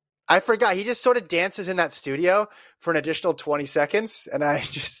 I forgot. He just sort of dances in that studio for an additional 20 seconds, and I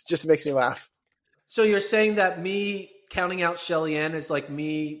just makes me laugh. So you're saying that me counting out Shelly Ann is like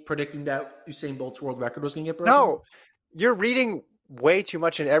me predicting that Usain Bolt's world record was going to get broken? No, you're reading way too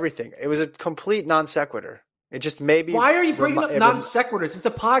much in everything. It was a complete non sequitur. It just maybe. Why are you bringing up non sequiturs? It's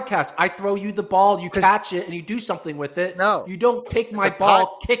a podcast. I throw you the ball, you catch it, and you do something with it. No, you don't take my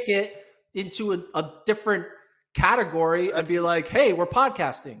ball, kick it into a different category and be like, hey, we're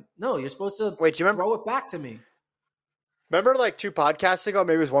podcasting. No, you're supposed to throw it back to me. Remember like 2 podcasts ago,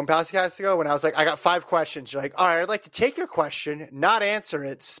 maybe it was 1 podcast ago, when I was like, I got 5 questions. You're like, all right, I'd like to take your question, not answer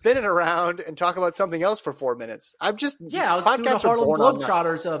it, spin it around, and talk about something else for 4 minutes. I was doing the Harlem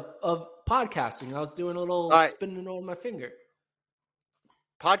Globetrotters of podcasting. I was doing a little spinning on my finger.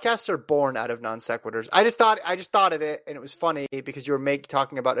 Podcasts are born out of non sequiturs. I just thought of it, and it was funny because you were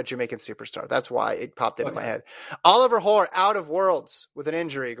talking about a Jamaican superstar. That's why it popped into my head. Oliver Hoare out of Worlds with an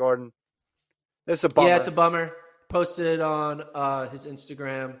injury. Gordon, this is a bummer. Yeah, it's a bummer. Posted on his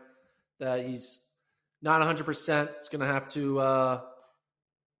Instagram that he's not 100%. It's going to have to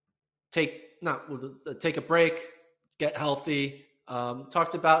take a break, get healthy.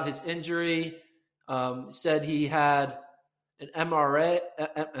 Talked about his injury. Said he had an MRI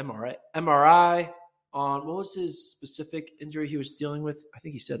on what was his specific injury he was dealing with. I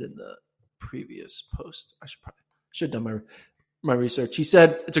think he said in the previous post. I should have done my research. He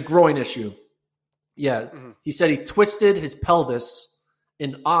said it's a groin issue. Yeah, He said he twisted his pelvis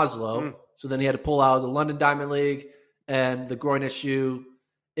in Oslo, so then he had to pull out of the London Diamond League, and the groin issue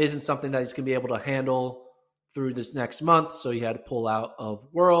isn't something that he's going to be able to handle through this next month, so he had to pull out of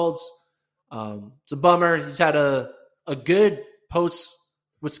Worlds. It's a bummer. He's had a good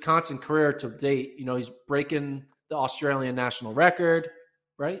post-Wisconsin career to date. You know, he's breaking the Australian national record,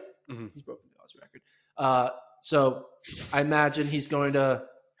 right? Mm-hmm. He's broken the Australian record. So I imagine he's going to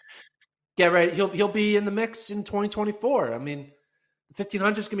get ready. He'll be in the mix in 2024. I mean, the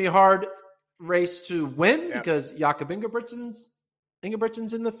 1500 is going to be a hard race to win because Jakob Ingebrigtsen's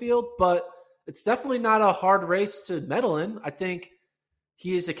in the field, but it's definitely not a hard race to medal in. I think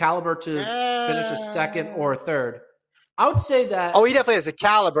he is a caliber to finish a second or a third. I would say that. Oh, he definitely has a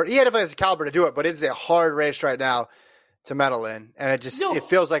caliber. He definitely has a caliber to do it, but it's a hard race right now to medal in, and it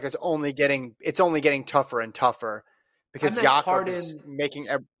feels like it's only getting tougher and tougher because Jakob is making.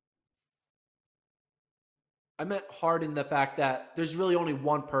 I meant hard in the fact that there's really only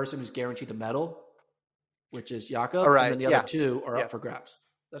one person who's guaranteed a medal, which is Jakob, and then the other 2 are up for grabs.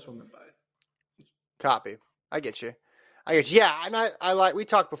 That's what I meant by it. Copy. I get you. Yeah, and we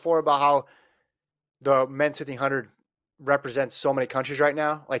talked before about how the men's 1500 represents so many countries right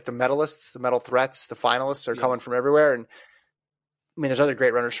now. Like the medalists, the medal threats, the finalists are coming from everywhere. And I mean, there's other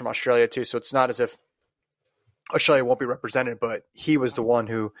great runners from Australia too. So it's not as if Australia won't be represented, but he was the one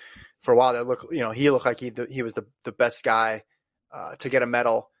who, for a while, he looked like he was the best guy to get a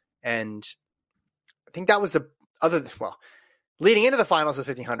medal. And I think that was leading into the finals of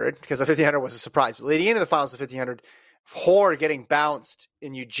 1500, because the 1500 was a surprise. But leading into the finals of 1500, Hoare getting bounced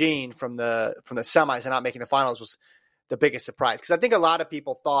in Eugene from the semis and not making the finals was the biggest surprise. Because I think a lot of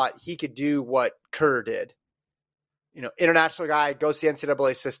people thought he could do what Kerr did. You know, international guy, goes to the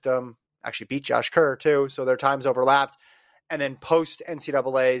NCAA system, actually beat Josh Kerr too, so their times overlapped. And then post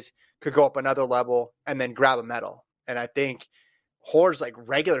NCAAs could go up another level and then grab a medal. And I think Hoare's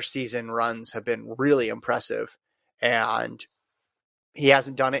regular season runs have been really impressive. And he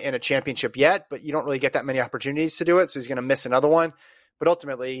hasn't done it in a championship yet, but you don't really get that many opportunities to do it. So he's going to miss another one. But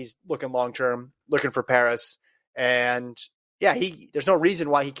ultimately, he's looking long-term, looking for Paris. And there's no reason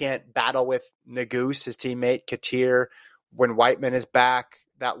why he can't battle with Nagoose, his teammate, Katir, when Whiteman is back,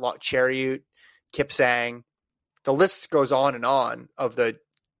 that Chariot, Kipsang. The list goes on and on of the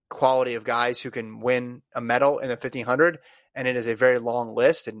quality of guys who can win a medal in the 1500. And it is a very long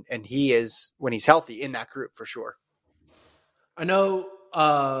list. And he is, when he's healthy, in that group for sure. I know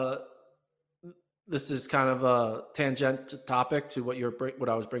this is kind of a tangent topic to what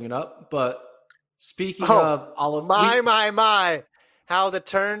I was bringing up, but speaking of Oliver, my, how the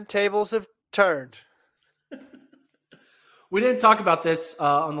turntables have turned. We didn't talk about this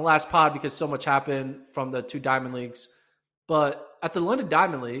on the last pod because so much happened from the 2 Diamond Leagues, but at the London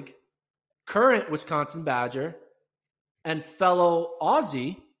Diamond League, current Wisconsin Badger and fellow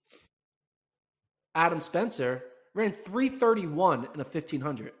Aussie Adam Spencer ran 3:31 in a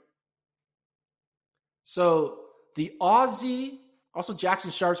 1500. So the Aussie, also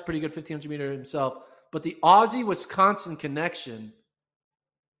Jackson Sharp's pretty good 1500 meter himself, but the Aussie Wisconsin connection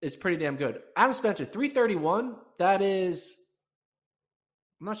is pretty damn good. Adam Spencer, 331. That is,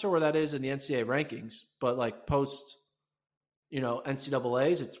 I'm not sure where that is in the NCAA rankings, but like post,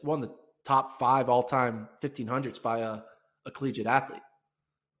 NCAAs, it's one of the top 5 all-time 1500s by a collegiate athlete.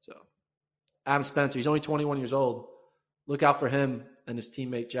 So Adam Spencer, he's only 21 years old. Look out for him and his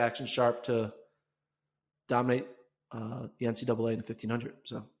teammate Jackson Sharp to dominate the NCAA in the 1500.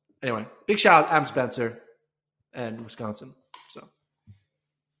 So anyway, big shout out Adam Spencer and Wisconsin. So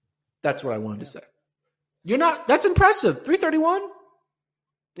that's what I wanted to say. That's impressive. 331?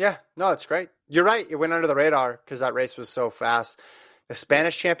 Yeah, no, it's great. You're right. It went under the radar because that race was so fast. The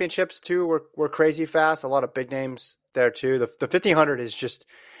Spanish championships, too, were crazy fast. A lot of big names there, too. The 1500 is just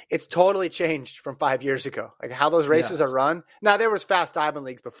 – it's totally changed from 5 years ago. Like how those races are run. Now, there was fast diamond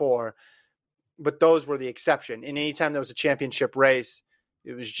leagues before, but those were the exception. And anytime there was a championship race,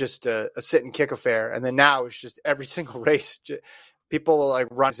 it was just a sit and kick affair. And then now it's just every single race. People like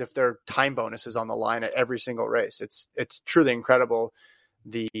run as if their time bonuses on the line at every single race. It's truly incredible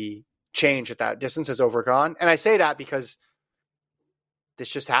the change at that distance has overgone. And I say that because this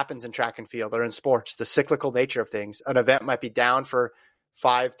just happens in track and field or in sports, the cyclical nature of things. An event might be down for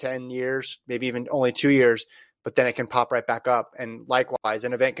 5, 10 years, maybe even only 2 years, but then it can pop right back up. And likewise,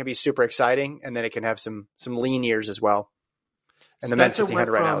 an event can be super exciting, and then it can have some lean years as well. And the men's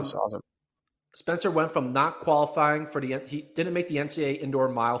 1500 right now is awesome. Spencer went from not qualifying he didn't make the NCAA indoor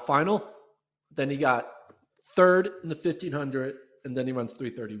mile final. Then he got third in the 1500, and then he runs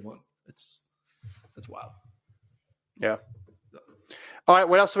 331. That's wild. Yeah. All right.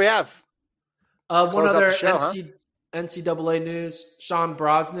 What else do we have? One other NCAA news, Sean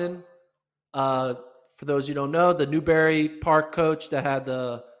Brosnan. For those you don't know, the Newberry Park coach that had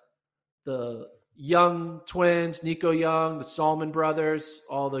the Young twins, Nico Young, the Salmon brothers,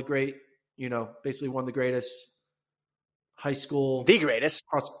 all the great, basically one of the greatest high school. The greatest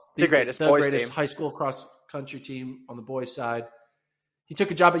high school cross country team on the boys' side. He took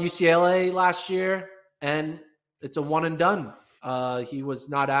a job at UCLA last year, and it's a one and done. He was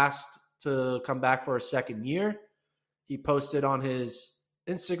not asked to come back for a second year. He posted on his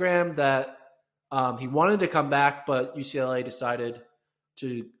Instagram that he wanted to come back, but UCLA decided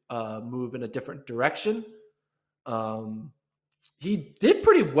to move in a different direction. He did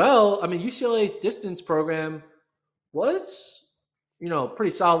pretty well. I mean, UCLA's distance program was,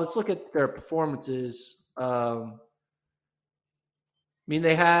 pretty solid. Let's look at their performances.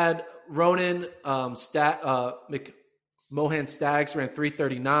 They had Ronan Mohan Staggs ran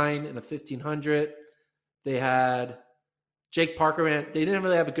 339 in the 1500. They had Jake Parker they didn't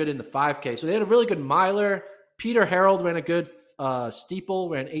really have a good in the 5K. So they had a really good miler. Peter Harold ran a good steeple,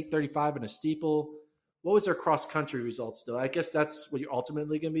 ran 835 in a steeple. What was their cross-country results, though? I guess that's what you're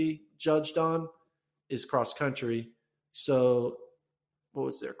ultimately going to be judged on is cross-country. So what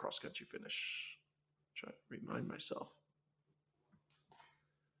was their cross-country finish? Try to remind myself.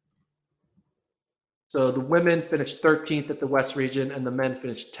 So the women finished 13th at the West region, and the men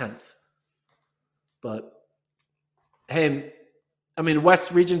finished 10th. But, hey,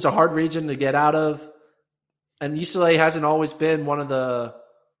 West region's a hard region to get out of. And UCLA hasn't always been one of the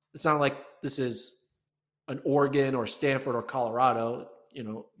 – it's not like this is an Oregon or Stanford or Colorado,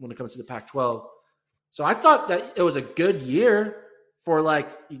 when it comes to the Pac-12. So I thought that it was a good year for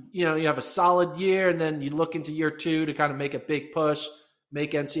you have a solid year, and then you look into year 2 to kind of make a big push,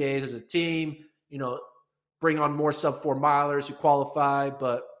 make NCAAs as a team, bring on more sub-4 milers who qualify.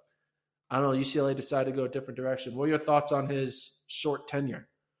 But I don't know, UCLA decided to go a different direction. What are your thoughts on his short tenure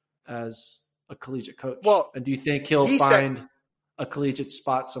as a collegiate coach? Well, and do you think he'll find a collegiate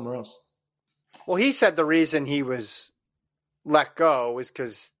spot somewhere else? Well, he said the reason he was let go was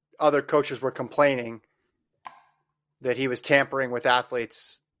because other coaches were complaining that he was tampering with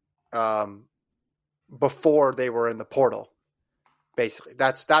athletes before they were in the portal. Basically,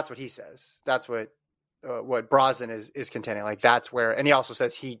 that's what he says. That's what Brosnan is contending. That's where, and he also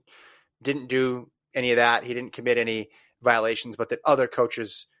says he didn't do any of that. He didn't commit any violations, but that other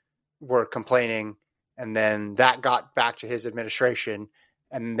coaches were complaining, and then that got back to his administration,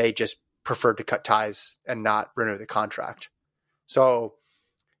 and they just preferred to cut ties and not renew the contract. So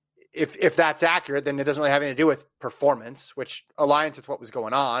if that's accurate, then it doesn't really have anything to do with performance, which aligns with what was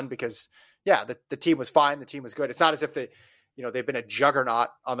going on because, the team was fine. The team was good. It's not as if they've been a juggernaut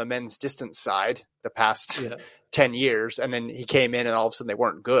on the men's distance side the past 10 years. And then he came in and all of a sudden they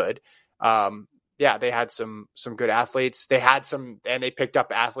weren't good. They had some good athletes. They had and they picked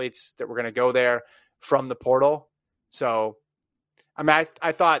up athletes that were going to go there from the portal. So,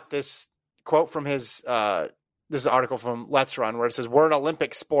 I thought this quote from his, this is an article from Let's Run where it says, "We're an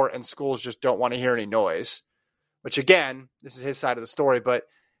Olympic sport and schools just don't want to hear any noise," which again, this is his side of the story, but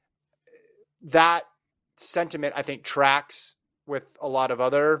that sentiment, I think, tracks with a lot of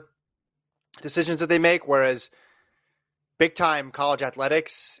other decisions that they make, whereas big time college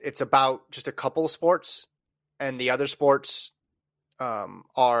athletics, it's about just a couple of sports, and the other sports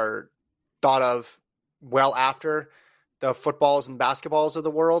are thought of well after the footballs and basketballs of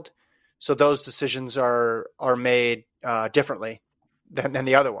the world. So those decisions are made differently than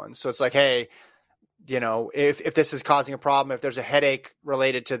the other ones. So it's like, hey, if this is causing a problem, if there's a headache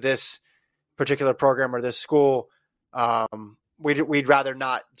related to this particular program or this school, we'd rather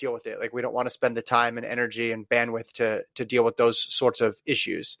not deal with it. Like, we don't want to spend the time and energy and bandwidth to deal with those sorts of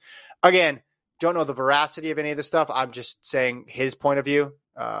issues. Again, don't know the veracity of any of this stuff. I'm just saying his point of view,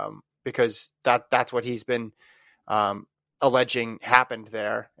 because that's what he's been alleging happened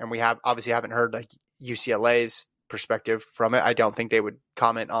there. And we obviously haven't heard like UCLA's perspective from it. I don't think they would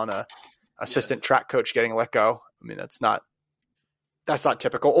comment on a assistant track coach getting let go. I mean, that's not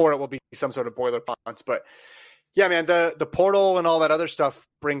typical, or it will be some sort of boiler response. But yeah, man, the portal and all that other stuff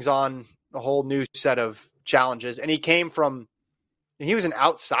brings on a whole new set of challenges. And he was an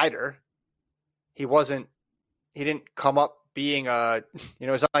outsider. He didn't come up being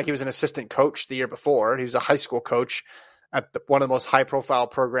it's not like he was an assistant coach the year before. He was a high school coach at one of the most high profile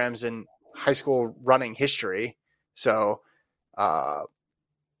programs in high school running history. So, that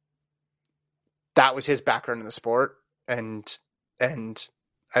was his background in the sport. And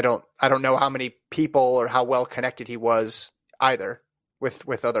I don't know how many people or how well connected he was either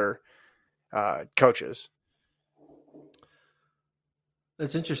with other coaches.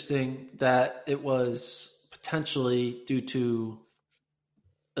 It's interesting that it was potentially due to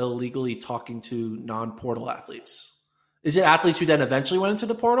illegally talking to non-portal athletes. Is it athletes who then eventually went into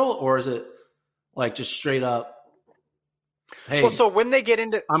the portal, or is it like just straight up? Hey, well, so when they get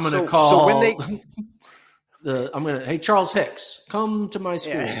into, I'm going to call. So when they, hey, Charles Hicks, come to my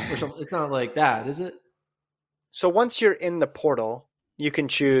school or something. It's not like that, is it? So once you're in the portal, you can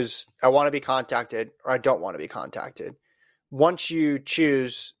choose, I want to be contacted or I don't want to be contacted. Once you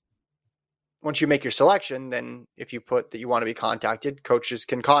make your selection, then if you put that you want to be contacted, coaches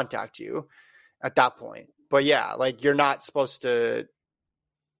can contact you at that point. But yeah, like, you're not supposed to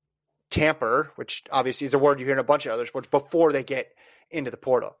tamper, which obviously is a word you hear in a bunch of other sports, before they get into the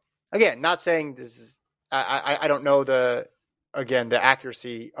portal. Again, not saying this is, I don't know the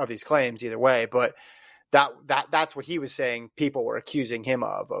accuracy of these claims either way, but that's what he was saying. People were accusing him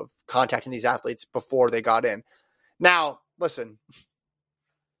of contacting these athletes before they got in. Now, listen,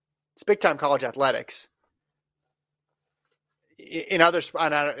 it's big time college athletics. In other, I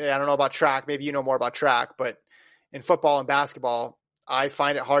don't know about track. Maybe you know more about track, but in football and basketball, I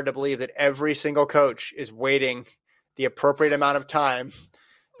find it hard to believe that every single coach is waiting the appropriate amount of time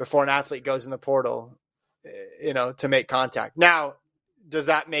before an athlete goes in the portal, to make contact. Now, does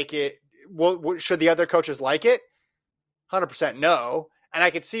that make it, should the other coaches like it? 100% no. And I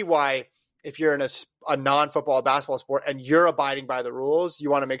could see why, if you're in a non-football basketball sport and you're abiding by the rules,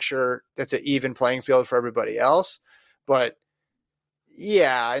 you want to make sure that's an even playing field for everybody else. But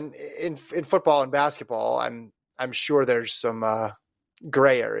yeah, in football and basketball, I'm sure there's some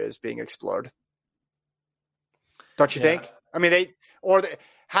gray areas being explored. Don't you think? I mean,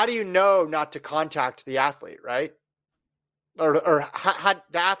 how do you know not to contact the athlete, right? Or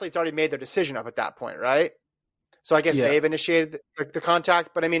the athlete's already made their decision up at that point, right? So I guess they've initiated the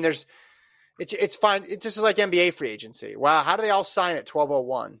contact. But I mean, it's fine. It's just like NBA free agency. Wow, how do they all sign at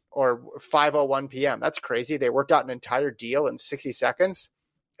 12:01 or 5:01 p.m.? That's crazy. They worked out an entire deal in 60 seconds,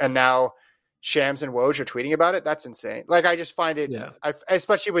 and now Shams and Woj are tweeting about it. That's insane. Like, I just find it,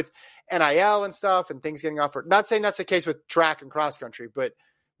 especially with NIL and stuff and things getting offered. Not saying that's the case with track and cross country, but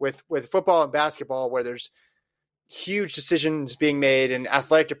with football and basketball, where there's huge decisions being made and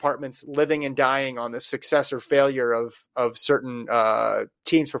athletic departments living and dying on the success or failure of certain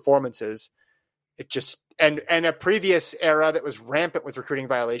teams' performances. It just, and a previous era that was rampant with recruiting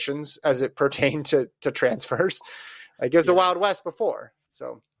violations as it pertained to transfers. I guess the Wild West before.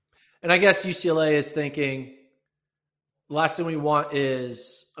 So, and I guess UCLA is thinking, the last thing we want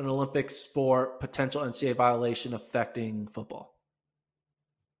is an Olympic sport potential NCAA violation affecting football.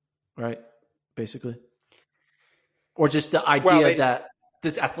 Right? Basically. Or just the idea that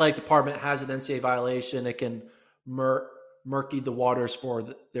this athletic department has an NCAA violation, it can murky the waters for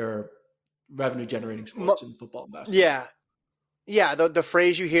their revenue generating sports in football and basketball. Yeah. The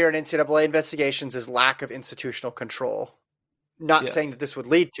phrase you hear in NCAA investigations is lack of institutional control. Not saying that this would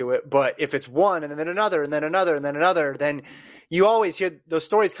lead to it, but if it's one and then another and then another and then another, then you always hear those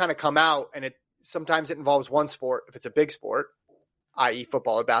stories kind of come out, and sometimes it involves one sport if it's a big sport, i.e.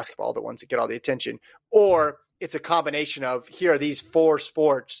 football or basketball, the ones that get all the attention, or it's a combination of here are these 4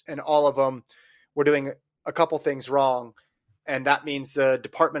 sports and all of them we're doing a couple things wrong. And that means the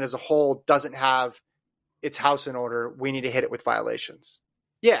department as a whole doesn't have its house in order. We need to hit it with violations.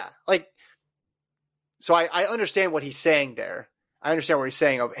 Yeah. Like, so I understand what he's saying there. I understand what he's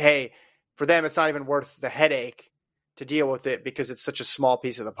saying of, hey, for them, it's not even worth the headache to deal with it because it's such a small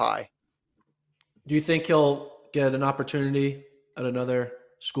piece of the pie. Do you think he'll get an opportunity at another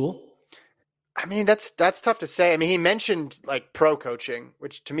school? I mean, that's tough to say. I mean, he mentioned like pro coaching,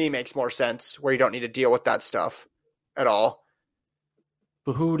 which to me makes more sense, where you don't need to deal with that stuff at all.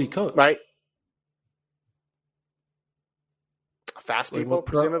 But who would he coach? Right? Fast people,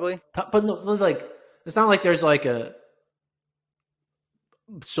 presumably. But no, like, it's not like there's like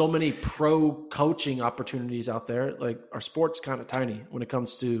so many pro coaching opportunities out there. Like, our sport's kind of tiny when it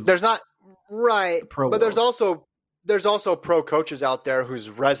comes to. There's not right, pro but world. there's also pro coaches out there whose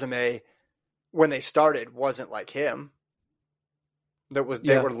resume when they started wasn't like him. They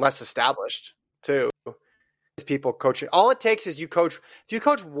were less established too. People coaching. All it takes is if you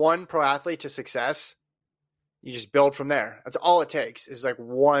coach one pro athlete to success, you just build from there. That's all it takes is like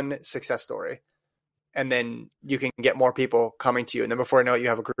one success story. And then you can get more people coming to you. And then before you know it, you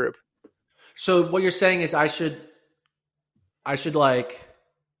have a group. So what you're saying is I should like,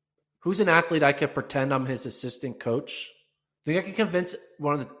 who's an athlete I could pretend I'm his assistant coach? Think I can convince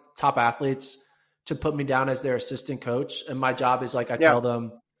one of the top athletes to put me down as their assistant coach. And my job is like, I tell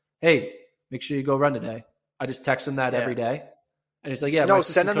them, hey, make sure you go run today. I just text them that every day. And he's like, yeah, no,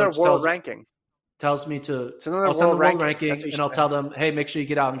 send them their world ranking. Tells me to send them their world ranking and I'll tell them, hey, make sure you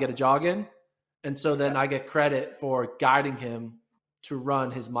get out and get a jog in. And so then I get credit for guiding him to run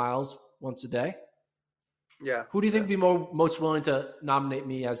his miles once a day. Yeah. Who do you think would be most willing to nominate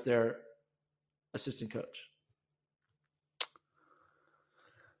me as their assistant coach?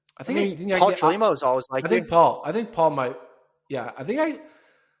 I think Paul Chalimo is always like. I think Paul might. Yeah, I think I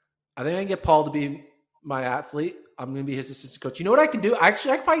can get Paul to be my athlete. I'm going to be his assistant coach. You know what I could do?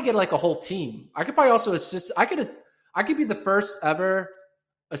 Actually, I could probably get like a whole team. I could probably also assist. I could be the first ever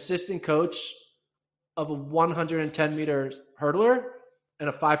assistant coach of a 110 meter hurdler and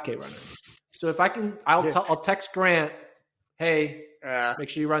a 5K runner. So if I can, I'll text Grant, hey, make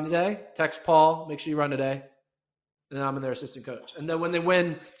sure you run today. Text Paul, make sure you run today. And then I'm their assistant coach. And then when they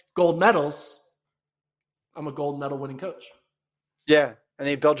win gold medals, I'm a gold medal winning coach. Yeah, and then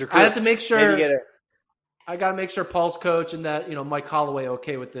you build your group. I have to make sure. I got to make sure Paul's coach and that Mike Holloway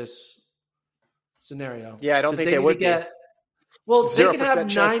okay with this scenario. Yeah, I don't think they would get. Well, 0% they could have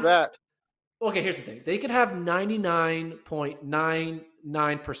chance of that. Okay, here's the thing. They could have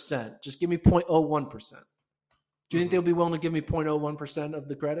 99.99%. Just give me 0.01%. Do you think they'll be willing to give me 0.01% of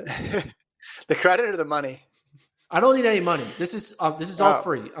the credit? The credit or the money? I don't need any money. This is all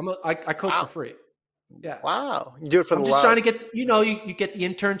free. I coach for free. Yeah. Wow. You do it for the love. I'm just trying to get, you get the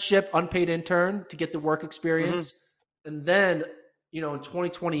internship, unpaid intern to get the work experience. Mm-hmm. And then, in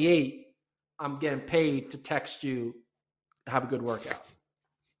 2028, I'm getting paid to text you, have a good workout.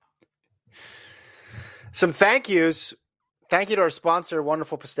 Some thank yous. Thank you to our sponsor,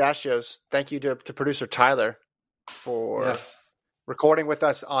 Wonderful Pistachios. Thank you to producer Tyler for recording with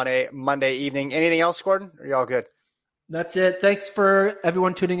us on a Monday evening. Anything else, Gordon? Or are you all good? That's it. Thanks for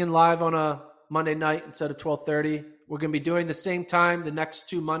everyone tuning in live on a Monday night instead of 12:30. We're going to be doing the same time the next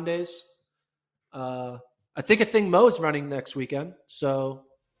 2 Mondays. I think A Thing Mo's running next weekend, so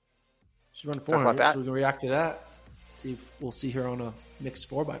she's running 400, so we can react to that. See if we'll see her on a mixed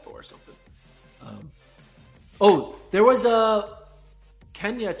 4x4 or something. There was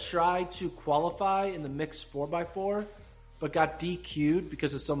Kenya tried to qualify in the mixed 4x4, but got DQ'd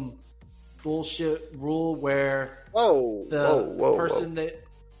because of some bullshit rule where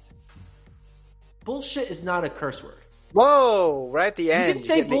bullshit is not a curse word. Whoa! Right at the end, you can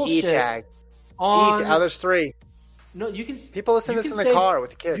say bullshit. The E-tag. There's 3. No, you can. People listen to this in the car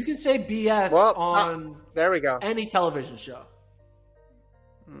with the kids. You can say BS on. There we go. Any television show.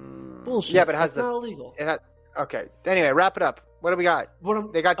 Bullshit. Yeah, but that's not illegal. Okay. Anyway, wrap it up. What do we got?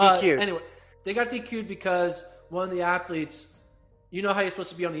 They got DQ'd. Anyway, they got DQ'd because one of the athletes. You know how you're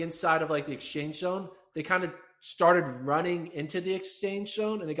supposed to be on the inside of like the exchange zone? They kind of started running into the exchange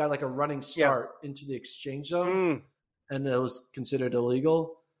zone, and they got like a running start into the exchange zone, and it was considered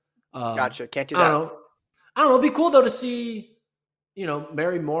illegal. Gotcha. Can't do that. I don't know. It'd be cool though to see,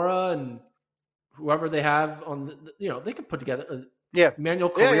 Mary Mora and whoever they have on. They could put together. Manuel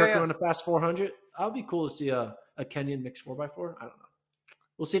Correa on a fast 400. That'd be cool to see a Kenyan mixed 4x4. I don't know.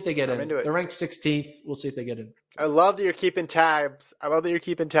 We'll see if they get in. They're ranked 16th. We'll see if they get in. I love that you're keeping tabs.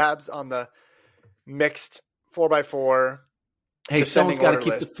 on the mixed 4x4. Hey, someone's got to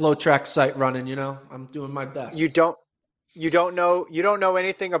keep the FloTrack site running. I'm doing my best. You don't know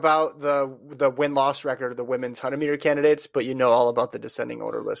anything about the win-loss record of the women's 100-meter candidates, but you know all about the descending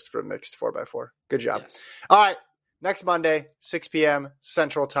order list for mixed 4x4. Good job. Yes. All right, next Monday, 6 p.m.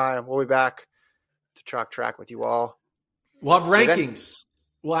 Central Time, we'll be back to Chalk Track with you all. We'll have rankings.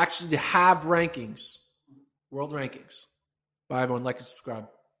 We'll actually have rankings, world rankings. Bye, everyone. Like and subscribe.